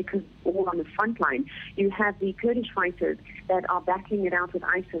 simply because they're all on the front line. You have the Kurdish fighters that are battling it out with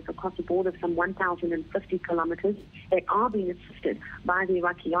ISIS across a border of some 1,050 kilometers. They are being assisted by the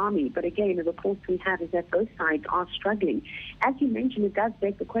Iraqi army. But again, the reports we have is that both sides are struggling. As you mentioned, it does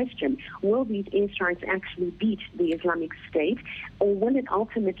beg the question, will these airstrikes actually beat the Islamic State, or will it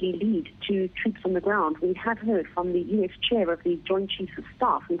ultimately lead to troops on the ground? We have heard from the U.S. chair of the Joint Chiefs of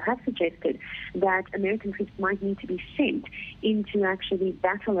Staff, who has suggested that American troops might need to be sent in to actually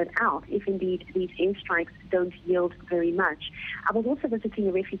battle it out if indeed these airstrikes don't yield very much. I was also visiting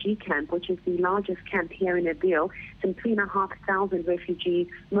a refugee camp, which is the largest camp here in Erbil, some 3,500 refugees,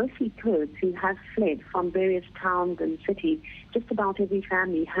 mostly Kurds, who have fled from various towns and cities. Just about every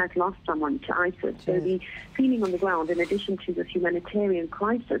family has lost someone to ISIS. So the feeling on the ground, in addition to this humanitarian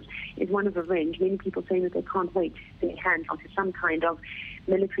crisis, is one of revenge. Many people saying that they can't wait to get hands onto some kind of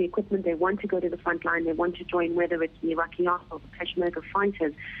military equipment. They want to go to the front line. They want to join, whether it's the Iraqi army or the Peshmerga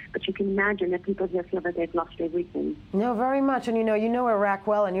fighters. But you can imagine that people here feel that they've lost everything. No, very much. And you know Iraq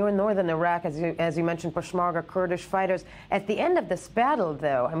well, and you're in northern Iraq, as you mentioned, Peshmerga, Kurdish fighters. At the end of this battle,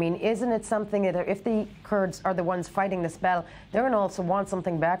 though, I mean, isn't it something that if the Kurds are the ones fighting this battle, they're going to also want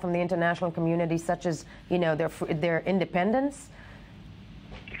something back from the international community, such as, their independence?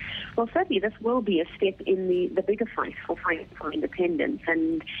 Well, certainly this will be a step in the bigger fight for fighting for independence.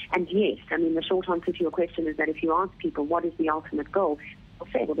 And yes, I mean, the short answer to your question is that if you ask people what is the ultimate goal,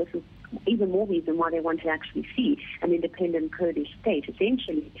 they'll say, well, this is even more reason why they want to actually see an independent Kurdish state.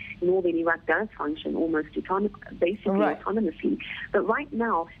 Essentially, northern Iraq does function almost autonomously. But right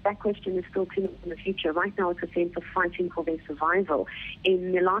now, that question is still too much in the future. Right now, it's a sense of fighting for their survival.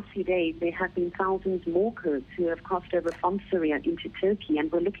 In the last few days, there have been thousands more Kurds who have crossed over from Syria into Turkey,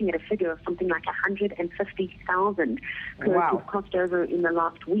 and we're looking at a figure of something like 150,000 Kurds who've crossed over in the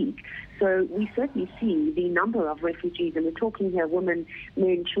last week. So we certainly see the number of refugees, and we're talking here women,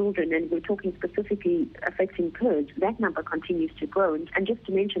 men, children, and we're talking specifically affecting Kurds. That number continues to grow. And just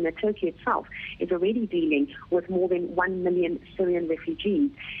to mention that Turkey itself is already dealing with more than 1 million Syrian refugees.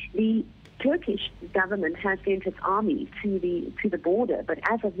 The Turkish government has sent its army to the border, but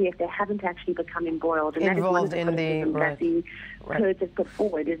as of yet, they haven't actually become embroiled. And involved that is one of the criticisms that the Kurds have put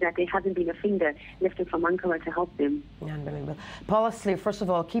forward, is that there hasn't been a finger lifted from Ankara to help them. Unbelievable. Paula Sleer, first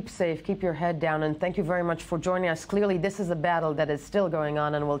of all, keep safe, keep your head down, and thank you very much for joining us. Clearly, this is a battle that is still going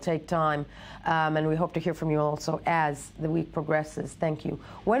on and will take time, and we hope to hear from you also as the week progresses. Thank you.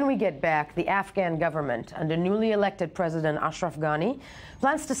 When we get back, the Afghan government under newly elected President Ashraf Ghani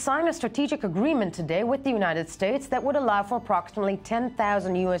plans to sign a strategic agreement today with the United States that would allow for approximately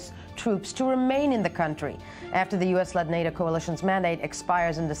 10,000 U.S. troops to remain in the country after the U.S.-led NATO coalition's mandate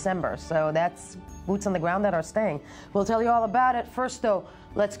expires in December. So that's boots on the ground that are staying. We'll tell you all about it. First, though,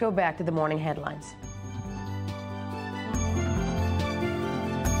 let's go back to the morning headlines.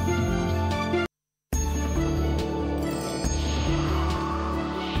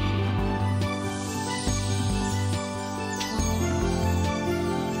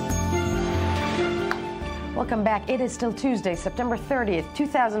 welcome back. It is still Tuesday, September 30th,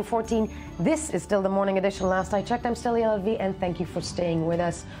 2014. This is still the morning edition. Last I checked, I'm still ELV, and thank you for staying with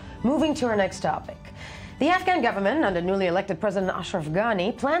us. Moving to our next topic. The Afghan government, under newly elected President Ashraf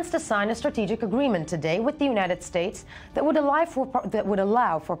Ghani, plans to sign a strategic agreement today with the United States that would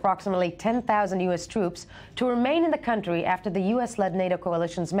allow for approximately 10,000 U.S. troops to remain in the country after the U.S.-led NATO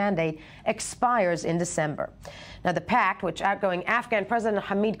coalition's mandate expires in December. Now, the pact, which outgoing Afghan President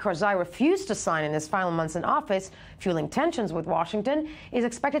Hamid Karzai refused to sign in his final months in office, fueling tensions with Washington, is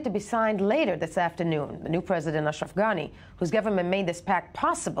expected to be signed later this afternoon. The new president, Ashraf Ghani, whose government made this pact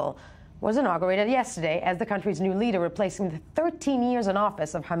possible, was inaugurated yesterday as the country's new leader, replacing the 13 years in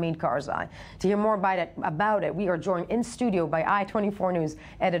office of Hamid Karzai. To hear more about it, we are joined in studio by I-24 News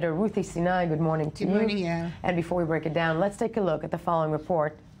editor Ruthie Sinai. Good morning to you. Good morning, yeah. And before we break it down, let's take a look at the following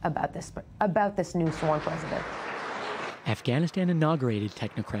report about this new sworn president. Afghanistan inaugurated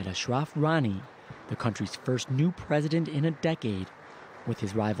technocrat Ashraf Ghani, the country's first new president in a decade, with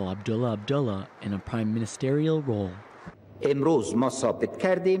his rival Abdullah in a prime ministerial role.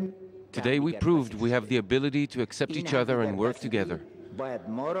 Today we proved we have the ability to accept each other and work together.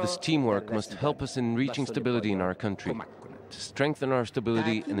 This teamwork must help us in reaching stability in our country. To strengthen our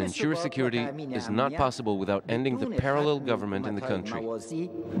stability and ensure security is not possible without ending the parallel government in the country.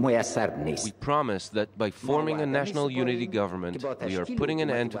 We promise that by forming a national unity government, we are putting an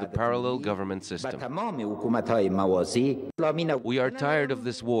end to the parallel government system. We are tired of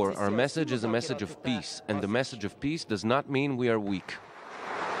this war. Our message is a message of peace, and the message of peace does not mean we are weak.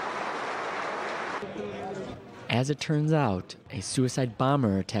 As it turns out, a suicide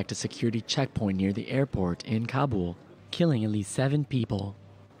bomber attacked a security checkpoint near the airport in Kabul, killing at least 7 people.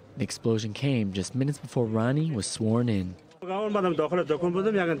 The explosion came just minutes before Ghani was sworn in.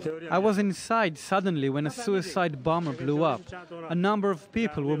 I was inside suddenly when a suicide bomber blew up. A number of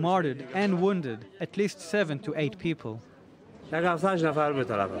people were martyred and wounded, at least 7 to 8 people.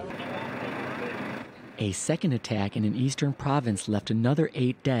 A second attack in an eastern province left another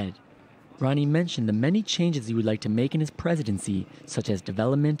 8 dead. Ghani mentioned the many changes he would like to make in his presidency, such as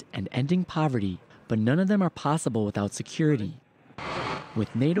development and ending poverty, but none of them are possible without security.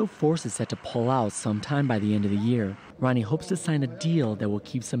 With NATO forces set to pull out sometime by the end of the year, Ghani hopes to sign a deal that will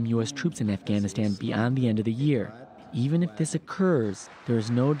keep some U.S. troops in Afghanistan beyond the end of the year. Even if this occurs, there is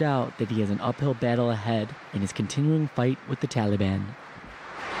no doubt that he has an uphill battle ahead in his continuing fight with the Taliban.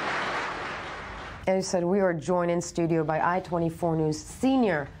 As I said, we are joined in studio by I-24 News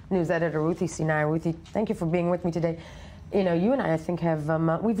senior news editor Ruthie Sinai. Ruthie, thank you for being with me today. You know, you and I think, have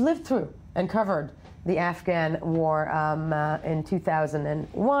we've lived through and covered the Afghan war in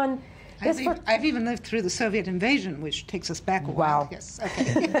 2001. I've even lived through the Soviet invasion, which takes us back a while. Wow. Yes.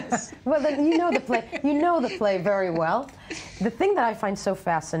 Okay. Yes. Well, then you know the play. You know the play very well. The thing that I find so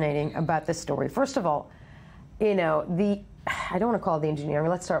fascinating about this story, first of all, you know, I don't want to call it the engineering.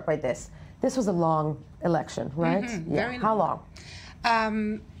 Let's start by this. This was a long election, right? Mm-hmm. Yeah. Very How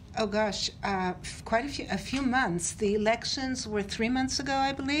long? Oh gosh, quite a few months. The elections were 3 months ago,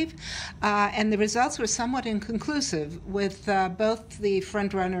 I believe, and the results were somewhat inconclusive, with both the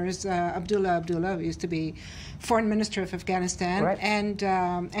frontrunners, Abdullah, who used to be foreign minister of Afghanistan, right, and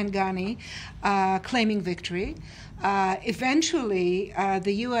Ghani, claiming victory. Eventually,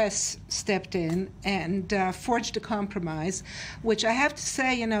 the U.S. stepped in and forged a compromise, which I have to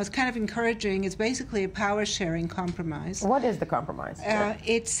say, you know, is kind of encouraging. It's basically a power-sharing compromise. What is the compromise?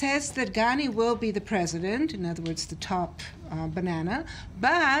 It says that Ghani will be the president, in other words, the top banana,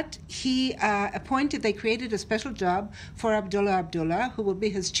 but he they created a special job for Abdullah, who will be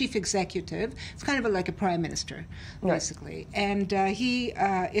his chief executive. It's kind of like a prime minister, basically. Right. And he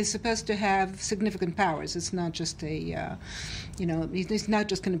is supposed to have significant powers. It's not just a, he's not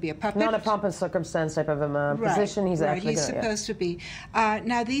just going to be a puppet. Not a pomp and circumstance type of position. He's actually he's supposed to be.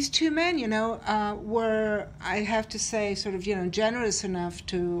 Now, these two men, were, I have to say, sort of, generous enough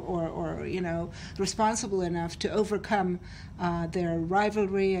to, or responsible enough to overcome their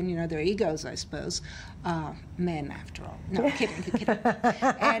rivalry and, their egos, I suppose. Men, after all. No, kidding.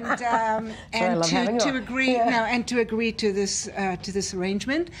 And to agree, and to agree to this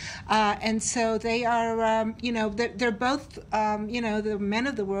arrangement. And so they are, they're both, the men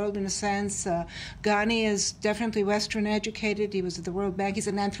of the world in a sense. Ghani is definitely Western educated. He was at the World Bank. He's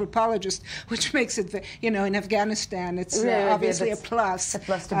an anthropologist, which makes it, in Afghanistan, it's obviously a plus. A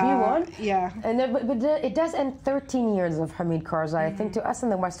plus to be one. Yeah. And but it does end 13 years of Hamid Karzai. I think to us in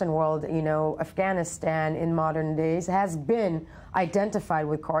the Western world, Afghanistan in modern days has been identified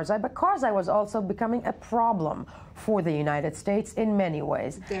with Karzai, but Karzai was also becoming a problem for the United States in many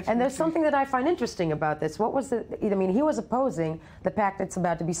ways. Definitely. And there's something that I find interesting about this. What was the, I mean, he was opposing the pact that's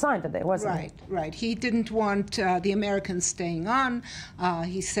about to be signed today, wasn't he? Right. He didn't want the Americans staying on.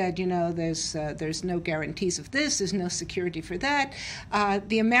 He said, you know, there's no guarantees of this, there's no security for that.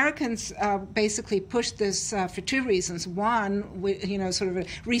 The Americans basically pushed this for two reasons. One, you know, sort of a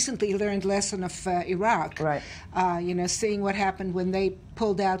recently learned lesson of Iraq. Right. You know, seeing what happened when they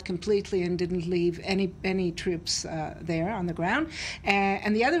pulled out completely and didn't leave any troops there on the ground.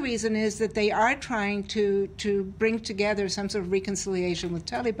 And the other reason is that they are trying to bring together some sort of reconciliation with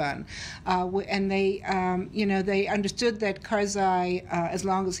Taliban. And they, you know, they understood that Karzai, as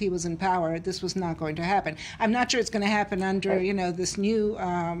long as he was in power, this was not going to happen. I'm not sure it's going to happen under, you know, this new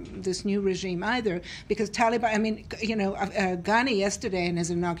regime either, because Taliban, I mean, you know, Ghani yesterday in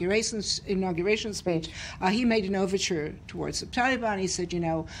his inauguration speech, he made an overture towards the Taliban. He said, you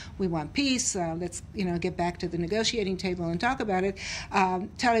know, we want peace, let's, you know, get back to the negotiating table and talk about it.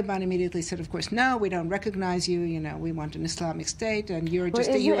 Taliban immediately said, of course, no, we don't recognize you, you know, we want an Islamic State and you're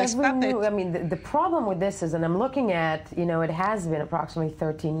just a U.S. puppet. I mean, the problem with this is, and I'm looking at, you know, it has been approximately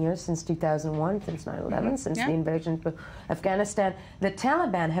 13 years since 2001, since 9/11, since the invasion of Afghanistan. The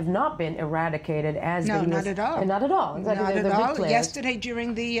Taliban have not been eradicated as no, the not at all. Not at all. Exactly. Not at all. Yesterday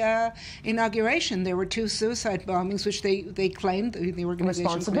during the inauguration, there were 2 suicide bombings, which they claimed, the organization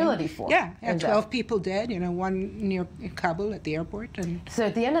responsibility claimed. for. Yeah, 12 people dead, you know, 1 near Kabul at the airport. And so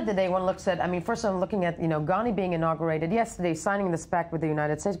at the end of the day, one looks at, I mean, first I'm looking at, you know, Ghani being inaugurated yesterday, signing this pact with the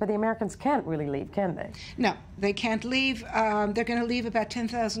United States, but the Americans can't really leave, can they? No, they can't leave. They're going to leave about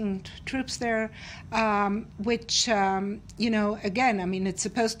 10,000 troops there, which, you know, again, I mean, it's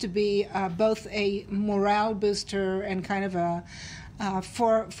supposed to be both a morale booster and kind of a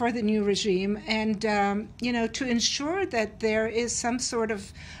for the new regime, and you know, to ensure that there is some sort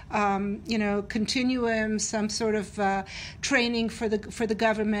of you know, continuum, some sort of training for the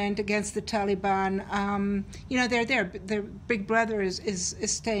government against the Taliban. You know, they're there. Their Big Brother is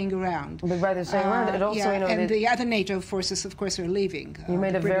staying around. Big Brother's staying around. And also, yeah, you know, and the other NATO forces, of course, are leaving. You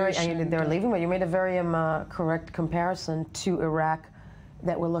made a very, they're leaving, but you made a very correct comparison to Iraq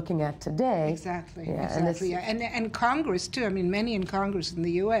that we're looking at today. Exactly, exactly. And Congress, too. I mean, many in Congress in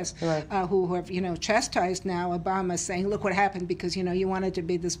the U.S. Right. Who have, you know, chastised now Obama, saying, look what happened, because, you know, you wanted to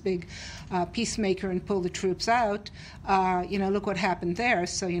be this big peacemaker and pull the troops out. You know, look what happened there.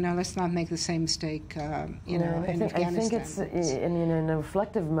 So, you know, let's not make the same mistake, you know, in Afghanistan. I think it's, in a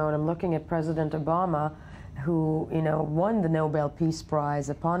reflective mode, I'm looking at President Obama, who, you know, won the Nobel Peace Prize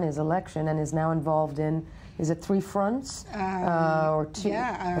upon his election and is now involved in, is it 3 fronts or 2?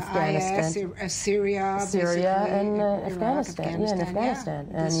 Yeah, Afghanistan, Syria, and Afghanistan. Yeah, and Afghanistan,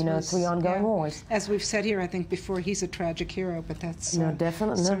 and you know, 3 ongoing wars. As we've said here, I think before, he's a tragic hero, but that's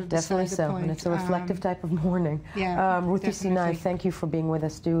definitely so, and it's a reflective type of mourning. Yeah, Ruthie Sinai, thank you for being with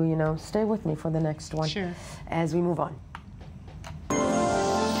us. Do, you know, stay with me for the next one. Sure. As we move on.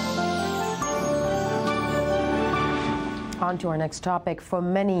 On to our next topic. For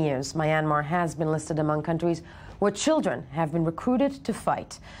many years, Myanmar has been listed among countries where children have been recruited to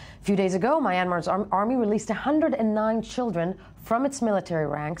fight. A few days ago, Myanmar's army released 109 children from its military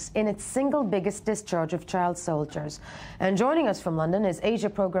ranks in its single biggest discharge of child soldiers. And joining us from London is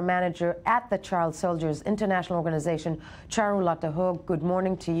Asia Program Manager at the Child Soldiers International Organization, Charu Latahog. Good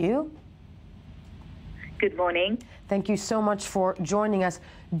morning to you. Good morning. Thank you so much for joining us.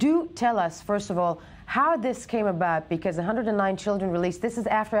 Do tell us, first of all, how this came about, because 109 children released, this is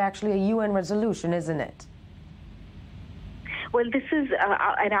after actually a UN resolution, isn't it? Well, this is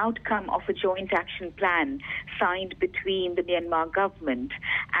an outcome of a joint action plan signed between the Myanmar government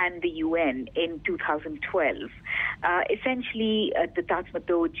and the UN in 2012. Essentially, the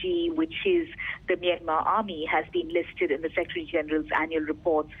Tatmadaw, which is the Myanmar army, has been listed in the Secretary General's annual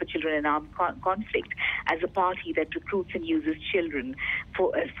reports for children in armed conflict as a party that recruits and uses children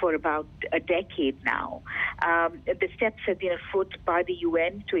for about a decade now. The steps have been afoot by the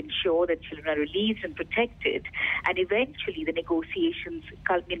UN to ensure that children are released and protected, and eventually the negotiations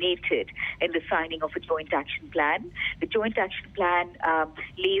culminated in the signing of a joint action plan. The joint action plan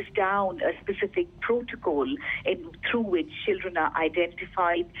lays down a specific protocol through which children are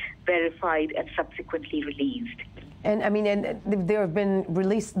identified, verified, and subsequently released. And I mean, and there have been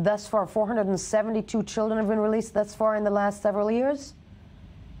released thus far, 472 children have been released thus far in the last several years?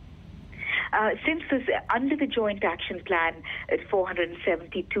 Under the Joint Action Plan,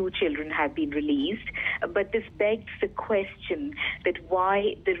 472 children have been released, but this begs the question that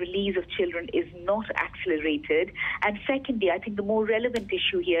why the release of children is not accelerated. And secondly, I think the more relevant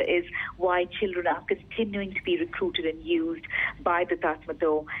issue here is why children are continuing to be recruited and used by the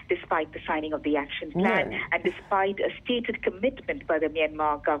Tatmadaw despite the signing of the action plan and despite a stated commitment by the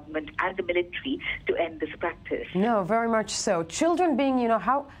Myanmar government and the military to end this practice. No, very much so. Children being,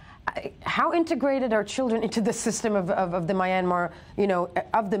 how integrated are children into the system of the Myanmar,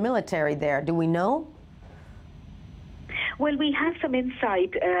 of the military there? Do we know? Well, we have some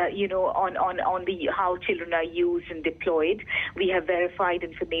insight, on how children are used and deployed. We have verified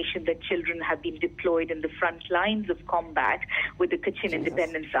information that children have been deployed in the front lines of combat with the Kachin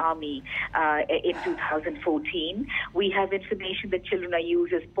Independence Army in 2014. We have information that children are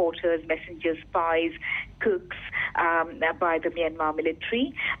used as porters, messengers, spies, cooks by the Myanmar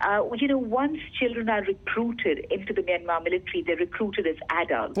military. Once children are recruited into the Myanmar military, they're recruited as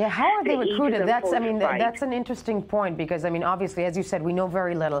adults. Yeah, how are they recruited? That's an interesting point because, obviously, as you said, we know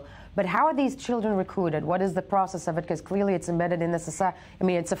very little. But how are these children recruited? What is the process of it? Because clearly it's embedded in the society.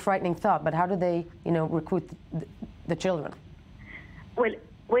 It's a frightening thought, but how do they, recruit the children?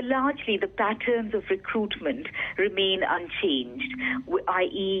 Well, largely the patterns of recruitment remain unchanged,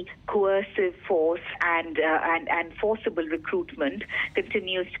 i.e. coercive force and forcible recruitment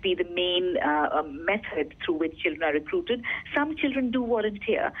continues to be the main method through which children are recruited. Some children do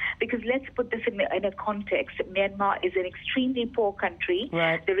volunteer because let's put this in a context. Myanmar is an extremely poor country.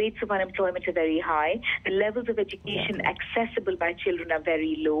 Right. The rates of unemployment are very high. The levels of education accessible by children are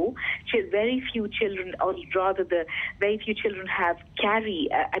very low. Very few children, or rather very few children carry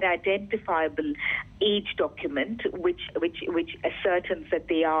an identifiable age document which ascertains that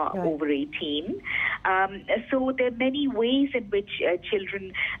they are over 18. So there are many ways in which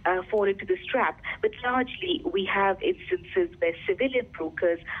children fall into this trap, but largely we have instances where civilian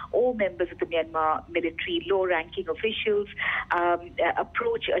brokers or members of the Myanmar military, low-ranking officials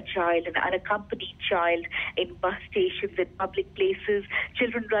approach a child, an unaccompanied child, in bus stations, at public places.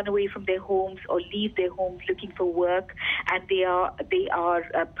 Children run away from their homes or leave their homes looking for work, and they are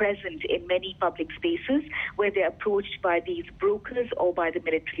present in many public spaces where they're approached by these brokers or by the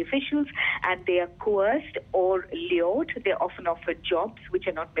military officials, and they are coerced or lured. They're often offered jobs which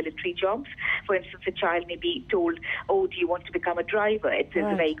are not military jobs. For instance, a child may be told, "Oh, do you want to become a driver? It's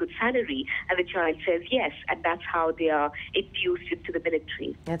a very good salary," and the child says yes, and that's how they are induced into the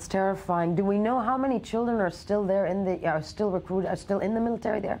military. It's terrifying. Do we know how many children are still there still in the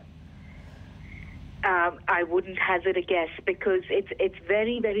military there? I wouldn't hazard a guess because it's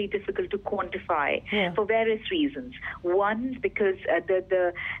very, very difficult to quantify for various reasons. One, because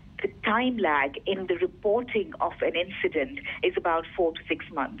the time lag in the reporting of an incident is about 4 to 6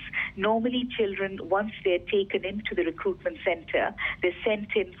 months. Normally, children, once they're taken into the recruitment center, they're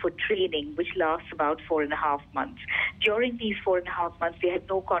sent in for training, which lasts about 4.5 months. During these 4.5 months, they have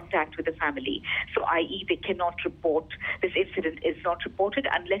no contact with the family. So, i.e., they cannot report. This incident is not reported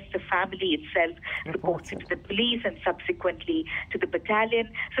unless the family itself reports it to the police and subsequently to the battalion.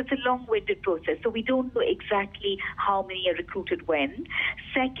 So it's a long-winded process. So we don't know exactly how many are recruited when.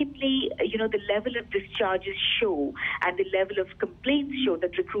 Secondly, the level of discharges show and the level of complaints show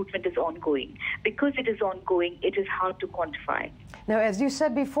that recruitment is ongoing. Because it is ongoing, it is hard to quantify. Now, as you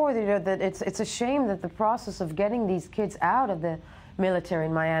said before, that it's a shame that the process of getting these kids out of the military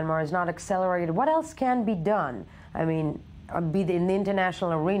in Myanmar is not accelerated. What else can be done? Be in the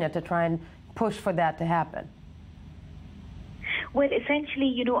international arena to try and push for that to happen? Well,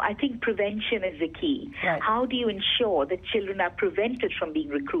 essentially, I think prevention is the key. Right. How do you ensure that children are prevented from being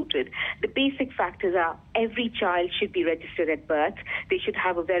recruited? The basic factors are every child should be registered at birth. They should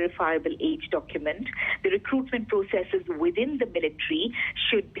have a verifiable age document. The recruitment processes within the military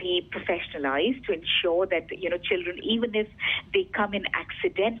should be professionalized to ensure that, children, even if they come in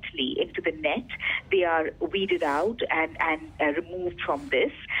accidentally into the net, they are weeded out and removed from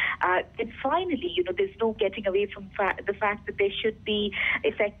this. And finally, there's no getting away from the fact that there should be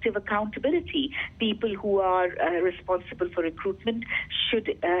effective accountability. People who are responsible for recruitment should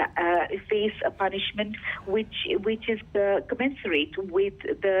face a punishment which is commensurate with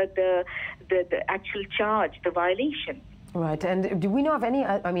the actual charge, the violation. Right. And do we know of any?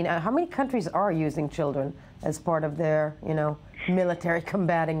 How many countries are using children as part of their, military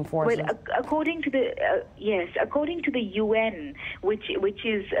combating forces. Well, according to the according to the UN, which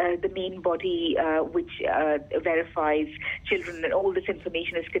is the main body which verifies children, and all this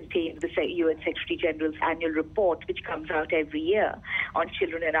information is contained in the UN Secretary General's annual report, which comes out every year on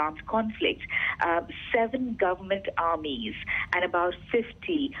children in armed conflict. 7 government armies and about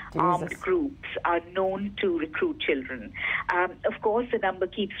 50 armed groups are known to recruit children. Of course, the number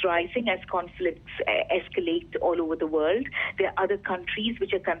keeps rising as conflicts escalate all over the world. There are other countries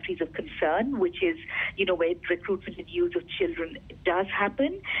which are countries of concern, which is, where recruitment and use of children does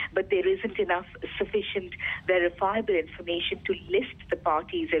happen, but there isn't enough sufficient verifiable information to list the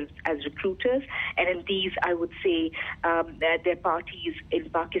parties as recruiters. And in these, I would say there are parties in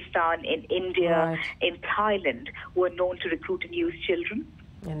Pakistan, in India, in Thailand, who are known to recruit and use children.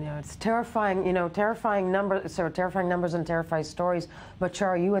 And it's terrifying, terrifying numbers and terrifying stories. But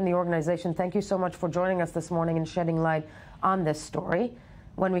Char, you and the organization, thank you so much for joining us this morning and shedding light on this story.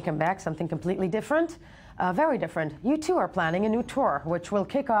 When we come back, something completely different, very different. You too are planning a new tour, which will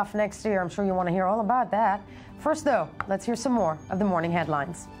kick off next year. I'm sure you want to hear all about that. First, though, let's hear some more of the morning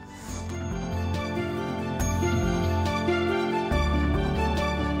headlines.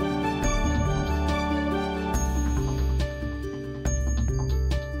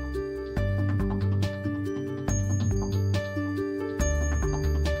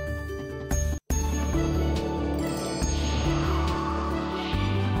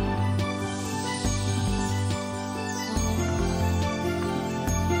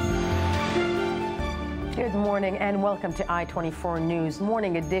 Good morning and welcome to I-24 News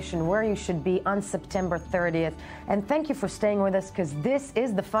Morning Edition, where you should be on September 30th. And thank you for staying with us, because this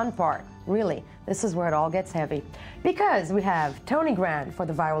is the fun part. Really, this is where it all gets heavy. Because we have Tony Grand for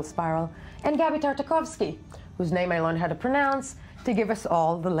the Viral Spiral and Gabby Tartakovsky, whose name I learned how to pronounce, to give us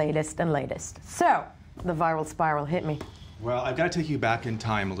all the latest and latest. So, the Viral Spiral, hit me. Well, I've got to take you back in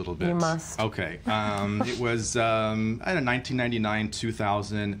time a little bit. You must. Okay. It was, I don't know, 1999,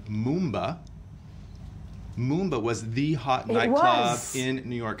 2000, Moomba was the hot nightclub in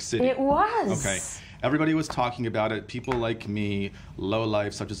New York City. It was. Okay. Everybody was talking about it. People like me,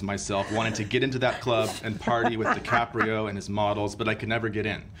 lowlife such as myself, wanted to get into that club and party with DiCaprio and his models, but I could never get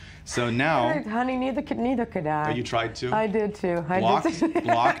in. So now... Honey, neither could I. Oh, you tried to? I did too.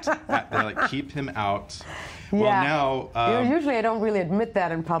 Blocked. They're like, keep him out. Well, now... usually I don't really admit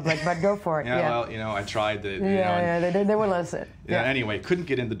that in public, but go for it. Well, I tried. They wouldn't listen. Anyway, couldn't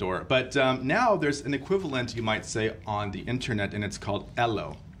get in the door. But now there's an equivalent, you might say, on the internet, and it's called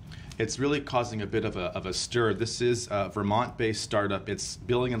Ello. It's really causing a bit of a stir. This is a Vermont-based startup. It's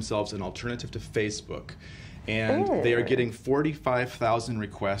billing themselves an alternative to Facebook. And they are getting 45,000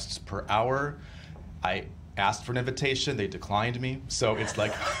 requests per hour. I asked for an invitation. They declined me. So it's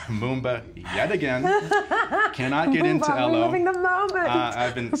like Moomba yet again. Cannot get into Ello. Living the moment.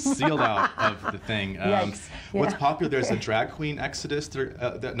 I've been sealed out of the thing. What's popular, there's a drag queen exodus.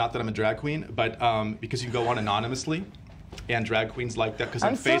 Not that I'm a drag queen, but because you can go on anonymously. And drag queens like that, because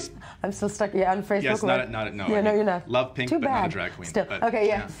on Facebook... I'm still stuck, on Facebook. Yes, no, no, you're not. Love pink, but not a drag queen. Still, but,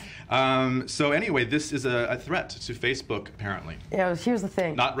 okay, so anyway, this is a threat to Facebook, apparently. Yeah, here's the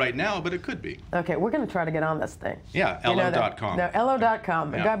thing. Not right now, but it could be. Okay, we're going to try to get on this thing. Yeah, Ello.com. No,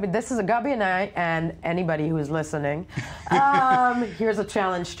 Ello.com. Yeah. This is Gabi and I, and anybody who's listening. Here's a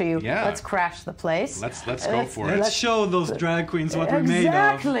challenge to you. Yeah. Let's crash the place. Let's go for it. Let's show those drag queens what we're made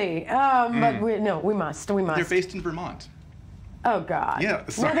of. Exactly. But we must. They're based in Vermont. Oh, God. Yeah,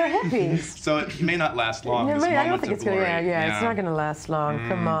 sorry. No, they're hippies. So it may not last long. I don't think it's going to. It's not going to last long.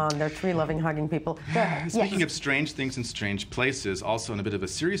 Come on, they're tree-loving, hugging people. Speaking of strange things in strange places, also on a bit of a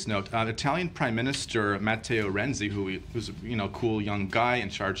serious note, Italian Prime Minister Matteo Renzi, who's a cool young guy in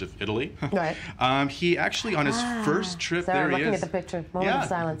charge of Italy. Right. He actually on his first trip, there he is. Looking at the picture. Moment of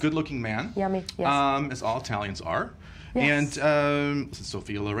silence. Good-looking man. Yummy. Yes. As all Italians are. Yes. And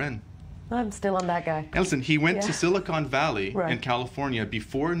Sophia Loren. I'm still on that guy. And listen, he went to Silicon Valley in California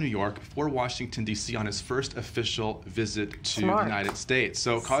before New York, before Washington, D.C. on his first official visit to the United States.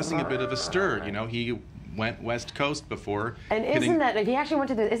 So causing a bit of a stir. He went West Coast before. And isn't that, he actually went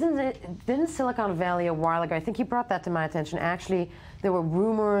to didn't Silicon Valley a while ago, I think you brought that to my attention, actually there were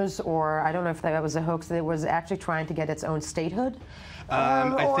rumors, or I don't know if that was a hoax, that it was actually trying to get its own statehood.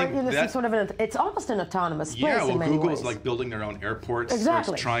 I think some sort of it's almost an autonomous place in many Google's ways. Like building their own airports.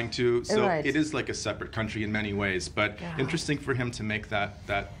 Exactly. Or trying to. So right. It is like a separate country in many ways. But interesting for him to make that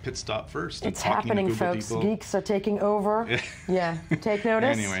pit stop first. It's happening, folks. People. Geeks are taking over. Take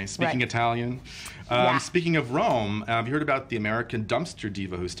notice. Anyway, speaking Italian. Speaking of Rome, have you heard about the American dumpster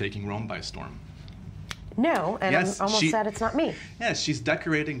diva who's taking Rome by storm? No, and I'm almost sad it's not me. Yes, she's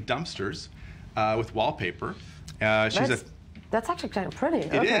decorating dumpsters with wallpaper. She's That's actually kind of pretty.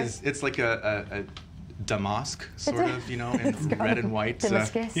 It is. It's like a Damask, sort of, you know, in red and white.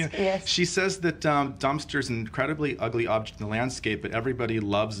 Damascus, yes. She says that dumpster's an incredibly ugly object in the landscape, but everybody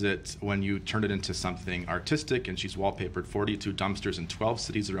loves it when you turn it into something artistic, and she's wallpapered 42 dumpsters in 12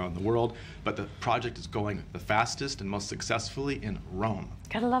 cities around the world, but the project is going the fastest and most successfully in Rome.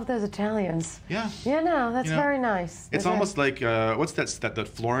 Gotta love those Italians. Yeah. Yeah, no, that's very nice. It's almost like, what's that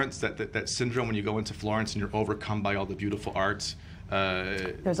Florence, that syndrome when you go into Florence and you're overcome by all the beautiful art?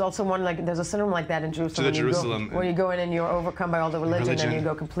 There's also one there's a syndrome like that in Jerusalem. Where you go in and you're overcome by all the religion and you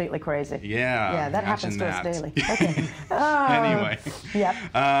go completely crazy. Yeah. Yeah, that happens to us daily. Okay. Anyway.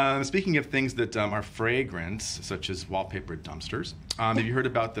 Yep. Speaking of things that are fragrant, such as wallpapered dumpsters, have you heard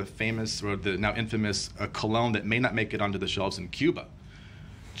about the famous, or the now infamous cologne that may not make it onto the shelves in Cuba?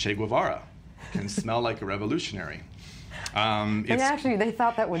 Che Guevara can smell like a revolutionary. They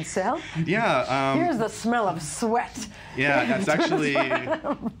thought that would sell? Yeah. Here's the smell of sweat. Yeah, it's actually,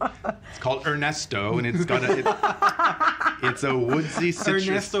 it's called Ernesto, and it's got it's a woodsy citrus.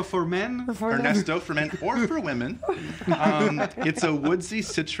 Ernesto for men? Ernesto for men or for women. It's a woodsy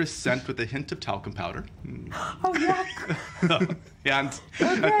citrus scent with a hint of talcum powder. Oh, yuck. And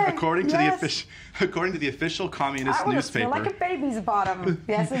according to the official communist newspaper, like a baby's bottom.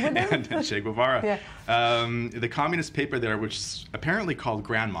 Yes, it would. And Che Guevara. Yeah. The communist paper there, which is apparently called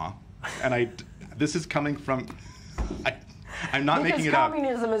Grandma, and this is coming from. I'm not making it up.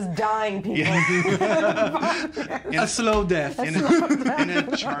 Because communism is dying people. Yeah. A slow death. In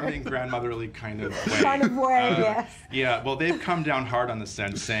a charming, grandmotherly kind of way. Yes. Yeah, well, they've come down hard on the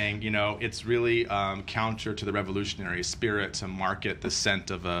scent, saying, it's really counter to the revolutionary spirit to market the scent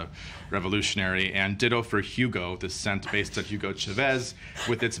of a revolutionary, and ditto for Hugo, the scent based on Hugo Chavez,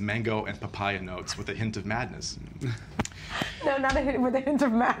 with its mango and papaya notes with a hint of madness. No, not with a hint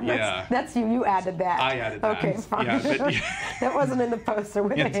of madness. Yeah. That's you. You added that. I added that. Okay, fine. Yeah, that wasn't in the poster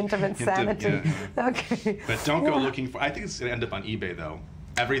with a hint of insanity. Okay. But don't go looking for. I think it's going to end up on eBay, though.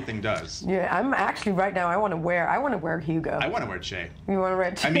 Everything does. Yeah, I'm actually right now. I want to wear Hugo. I want to wear Che. You want to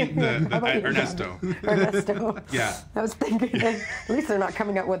wear Che? I mean the Ernesto. Ernesto. Yeah. I was thinking. At least they're not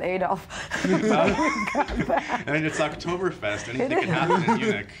coming out with Adolf. I mean, it's Oktoberfest. Anything can happen in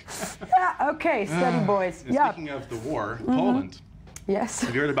Munich. Yeah. Okay. Steady, boys. Yeah. Speaking of the war, Poland. Yes.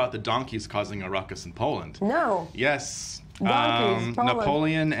 Have you heard about the donkeys causing a ruckus in Poland? No. Yes. Donkeys. Poland.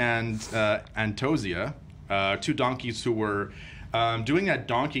 Napoleon and Antozia, two donkeys who were. Doing that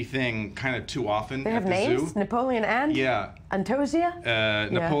donkey thing kind of too often they at have the names? zoo. Napoleon and? Yeah. Antozia?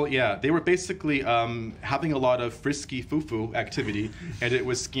 Yeah. They were basically having a lot of frisky foo-foo activity, and it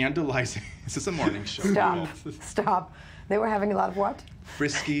was scandalizing. Is this a morning show? Stop. They were having a lot of what?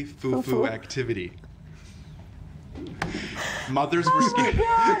 Frisky foo-foo activity. Mothers were scared.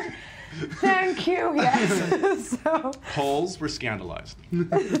 God. Thank you. Yes. Poles were scandalized.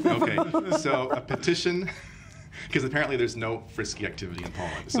 Okay. So a petition. Because apparently there's no frisky activity in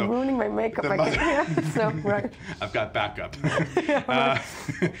Poland. So you're ruining my makeup. Right. I've got backup.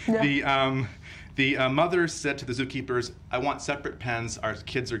 The mother said to the zookeepers, "I want separate pens. Our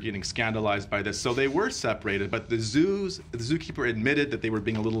kids are getting scandalized by this." So they were separated, but the zookeeper admitted that they were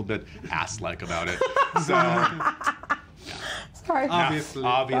being a little bit ass-like about it. So, sorry.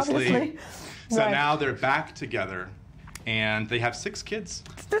 Obviously. So now they're back together. And they have 6 kids.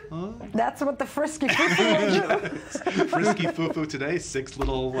 That's what the frisky foo-foo do. Frisky foo-foo today, 6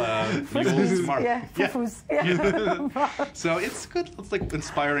 little mules tomorrow. Yeah, foo-foos. Yeah. So it's good. It's like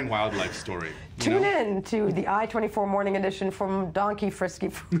inspiring wildlife story. Tune in to the I-24 Morning Edition from Donkey Frisky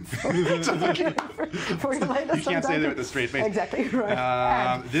Foo-foo. For your latest you can't say that with a straight face. Exactly,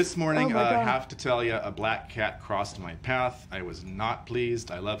 right. This morning, I have to tell you, a black cat crossed my path. I was not pleased.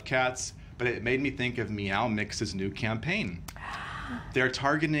 I love cats. But it made me think of Meow Mix's new campaign. They're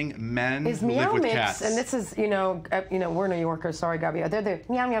targeting men who live with cats. And this is, we're New Yorkers. Sorry, Gabi. They're the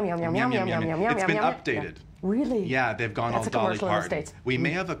meow, meow, meow, meow, meow, meow, meow, meow, meow. It's been updated. Really? Yeah, they've gone all Dolly Parton. We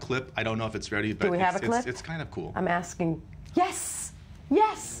may have a clip. I don't know if it's ready, but it's kind of cool. I'm asking. Yes.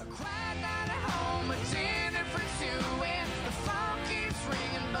 Yes.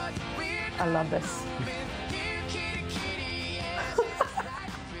 I love this.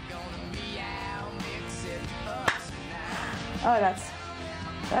 Oh,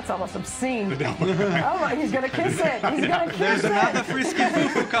 that's almost obscene. Oh my, he's gonna kiss it. He's gonna kiss it. There's another frisky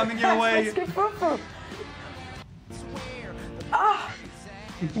foo-foo coming your way. Frisky foo-foo. Oh,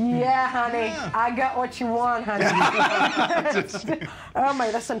 Yeah, honey. Yeah. I got what you want, honey. Oh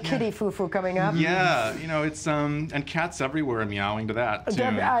my, that's some kitty foo-foo coming up. Yeah, you know, it's and cats everywhere meowing to that too.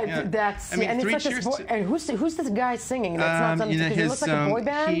 That's, I mean, and it's like and who's this guy singing? That's not something, you know, he looks like a boy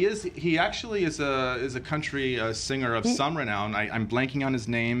band. He actually is a country singer of some renown. I'm blanking on his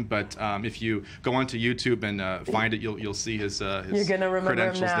name, but if you go onto YouTube and find it, you'll see his You're gonna remember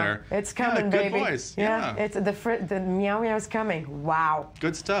credentials him now. there. It's coming, good baby. Voice. Yeah, it's the meow meow is coming. Wow.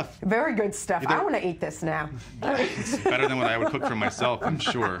 Good stuff. Very good stuff. I want to eat this now. It's better than what I would cook for myself, I'm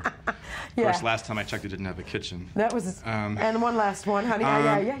sure. Yeah. Of course, last time I checked, it didn't have a kitchen. That was. And one last one,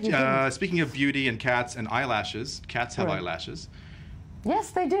 honey. Speaking of beauty and cats and eyelashes, cats have eyelashes.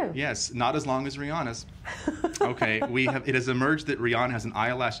 Yes, they do. Yes, not as long as Rihanna's. Okay, it has emerged that Rihanna has an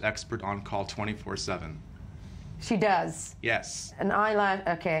eyelash expert on call 24/7. She does. Yes. An eyelash.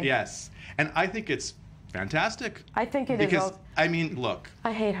 Okay. Yes, and I think it's fantastic. I think it is. Because I mean, look.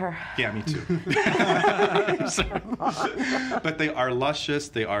 I hate her. Yeah, me too. But they are luscious.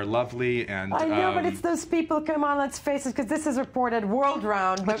 They are lovely, and I know, but it's those people. Come on, let's face it, because this is reported world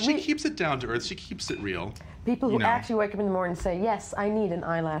round. But she keeps it down to earth. She keeps it real. People who actually wake up in the morning and say, "Yes, I need an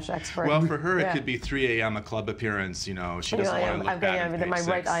eyelash expert." Well, for her, it could be 3 a.m. a club appearance. You know, she doesn't want to look bad. My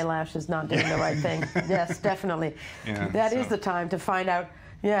right eyelash is not doing the right thing. Yes, definitely. Yeah, that is the time to find out.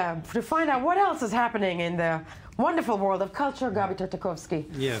 Yeah, to find out what else is happening in the wonderful world of culture. Gabi Tartakovsky.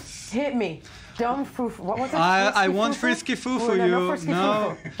 Yes. Hit me. Dumb foo-foo. What was it? I want frisky foo for you. No, frisky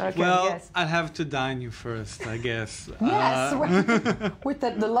no. Foo-foo. Okay, well, yes. I'll have to dine you first, I guess. Yes, with the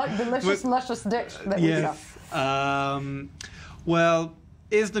delicious, luscious dish that we got. Well,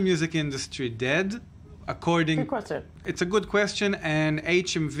 is the music industry dead? Good question. It's a good question, and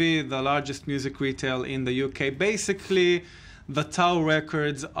HMV, the largest music retail in the UK, basically the Tower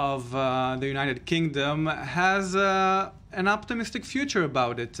Records of the United Kingdom, has an optimistic future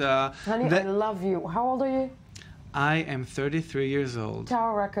about it. Honey, I love you. How old are you? I am 33 years old.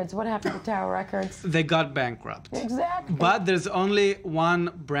 Tower Records. What happened to Tower Records? They got bankrupt. Exactly. But there's only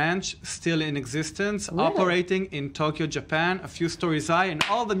one branch still in existence, operating in Tokyo, Japan, a few stories high, and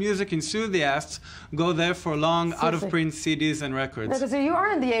all the music enthusiasts go there for long out-of-print CDs and records. So you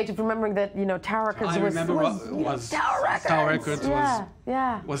are in the age of remembering that, you know, Tower Records was Tower Records. Tower Records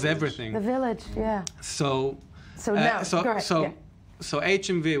was everything. The Village, yeah. So now, go ahead. So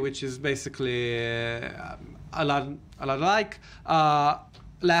HMV, which is basically a lot like,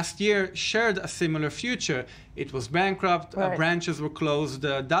 last year shared a similar future. It was bankrupt, branches were closed,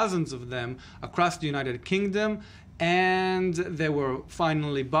 dozens of them across the United Kingdom, and they were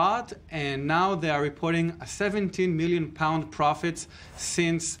finally bought, and now they are reporting a £17 million profits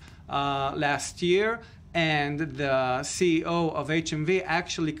since last year. And the CEO of HMV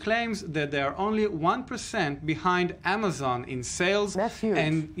actually claims that they are only 1% behind Amazon in sales. That's huge.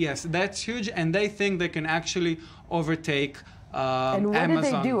 And yes, that's huge. And they think they can actually overtake and what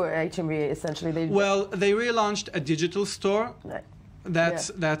Amazon. Did they do at HMV, essentially? Well, they relaunched a digital store. That's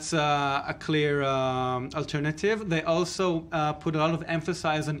a clear alternative. They also put a lot of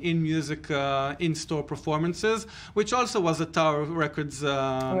emphasis on in-music, in-store performances, which also was a Tower Records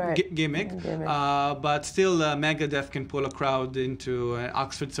gimmick. But still, Megadeth can pull a crowd into an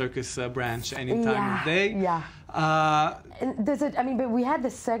Oxford Circus branch any time of day. Yeah. And does it? I mean, but we had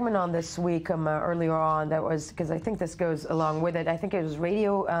this segment on this week earlier on that was, because I think this goes along with it. I think it was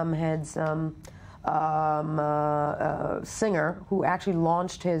Radiohead's singer who actually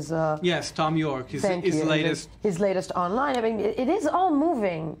launched his yes, Tom York, his latest online. I mean, it is all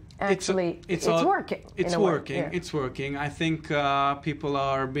moving. Actually, it's working. It's working. It's working. I think people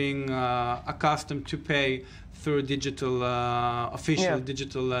are being accustomed to pay through digital, official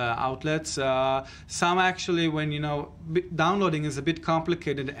digital outlets. Some actually, when downloading is a bit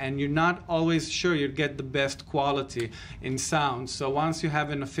complicated, and you're not always sure you get the best quality in sound. So once you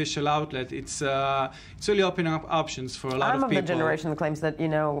have an official outlet, it's really opening up options for a lot of people. I'm of the generation that claims that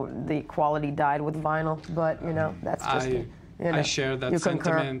the quality died with vinyl, but that's just. I share that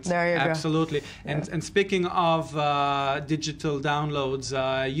sentiment. There you Absolutely. go. And speaking of digital downloads,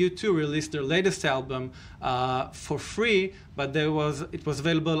 U2 released their latest album for free, but it was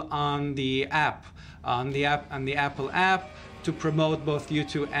available on the app, on the Apple app, to promote both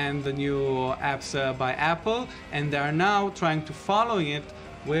U2 and the new apps by Apple, and they are now trying to follow it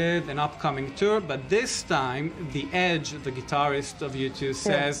with an upcoming tour, but this time the Edge, the guitarist of U2,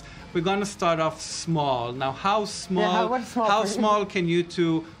 says we're going to start off small. Now, how small can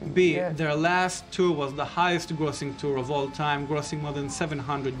U2 be? Their last tour was the highest grossing tour of all time, grossing more than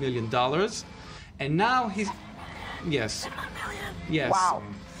 $700 million. And now he's... Yes. Wow.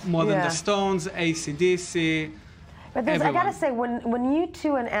 More than the Stones, AC/DC. But I gotta say, when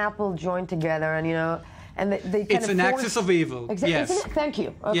U2 and Apple joined together, and and they kind it's an axis of evil. Exactly. Yes. Thank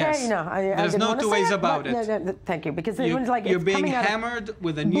you. Okay. Yes. There's no two ways about it. Yeah, thank you, because it was like you're it's being coming hammered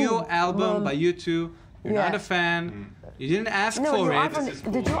with a new album by U2. You're not a fan. You didn't ask for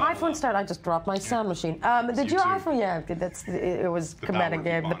it. Did your iPhone start? I just dropped my sound machine. Did your iPhone? Yeah, it was combating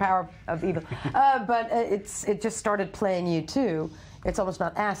the power of evil. But it just started playing U2. It's almost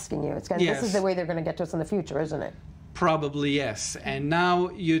not asking you. This is the way they're going to get to us in the future, isn't it? Probably yes. And now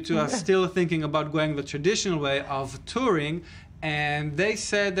U2 are still thinking about going the traditional way of touring, and they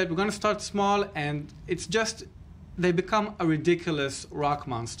said that we're going to start small, and it's just they become a ridiculous rock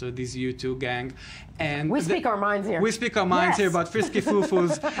monster, these U2 gang. And we speak our minds here. We speak our minds here about Frisky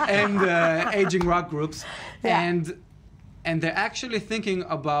Foo-Foos and aging rock groups. Yeah. And they're actually thinking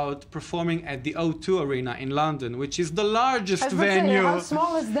about performing at the O2 Arena in London, which is the largest venue. How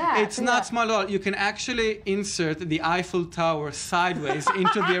small is that? It's not small at all. You can actually insert the Eiffel Tower sideways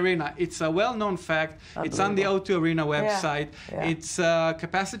into the arena. It's a well-known fact. It's on the O2 Arena website. Yeah. Its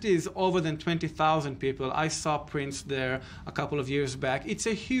capacity is over than 20,000 people. I saw Prince there a couple of years back. It's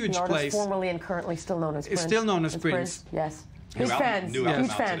a huge place. Formerly and currently still known as Prince. It's still known as Prince. Yes. New Huge fans. New album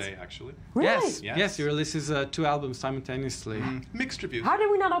Huge out fans. today, actually. Really? Yes, he releases 2 albums simultaneously. Mixed reviews. How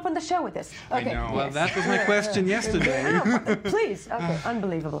did we not open the show with this? Okay. I know. Well, that was my question yesterday. Please. Okay,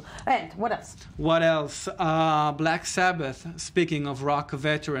 unbelievable. And what else? What else? Black Sabbath, speaking of rock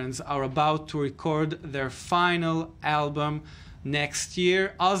veterans, are about to record their final album next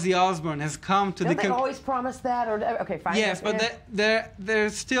year. Ozzy Osbourne has come to Don't they always promise that? Or okay, fine. Yes, but they're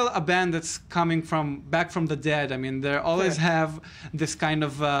still a band that's coming back from the dead. I mean, they always have this kind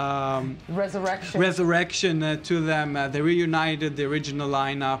of resurrection to them. They reunited the original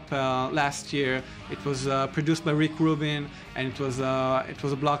lineup last year. It was produced by Rick Rubin, and it was a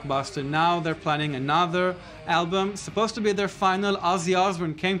blockbuster. Now they're planning another album, supposed to be their final. Ozzy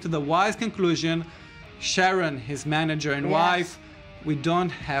Osbourne came to the wise conclusion. Sharon, his manager and wife, we don't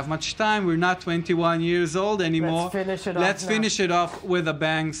have much time. We're not 21 years old anymore. Let's finish it off with a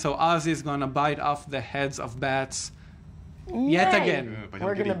bang. So Ozzy is going to bite off the heads of bats yet again.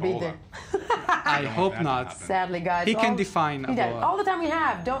 We're going to be there. I hope not. Sadly, guys. He can define all the time we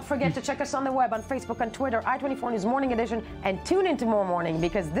have. Don't forget to check us on the web, on Facebook, on Twitter, I-24 News Morning Edition, and tune in tomorrow morning,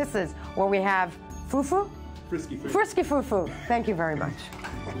 because this is where we have Foo-Foo? Frisky Foo-Foo. Frisky Foo-Foo. Thank you very much.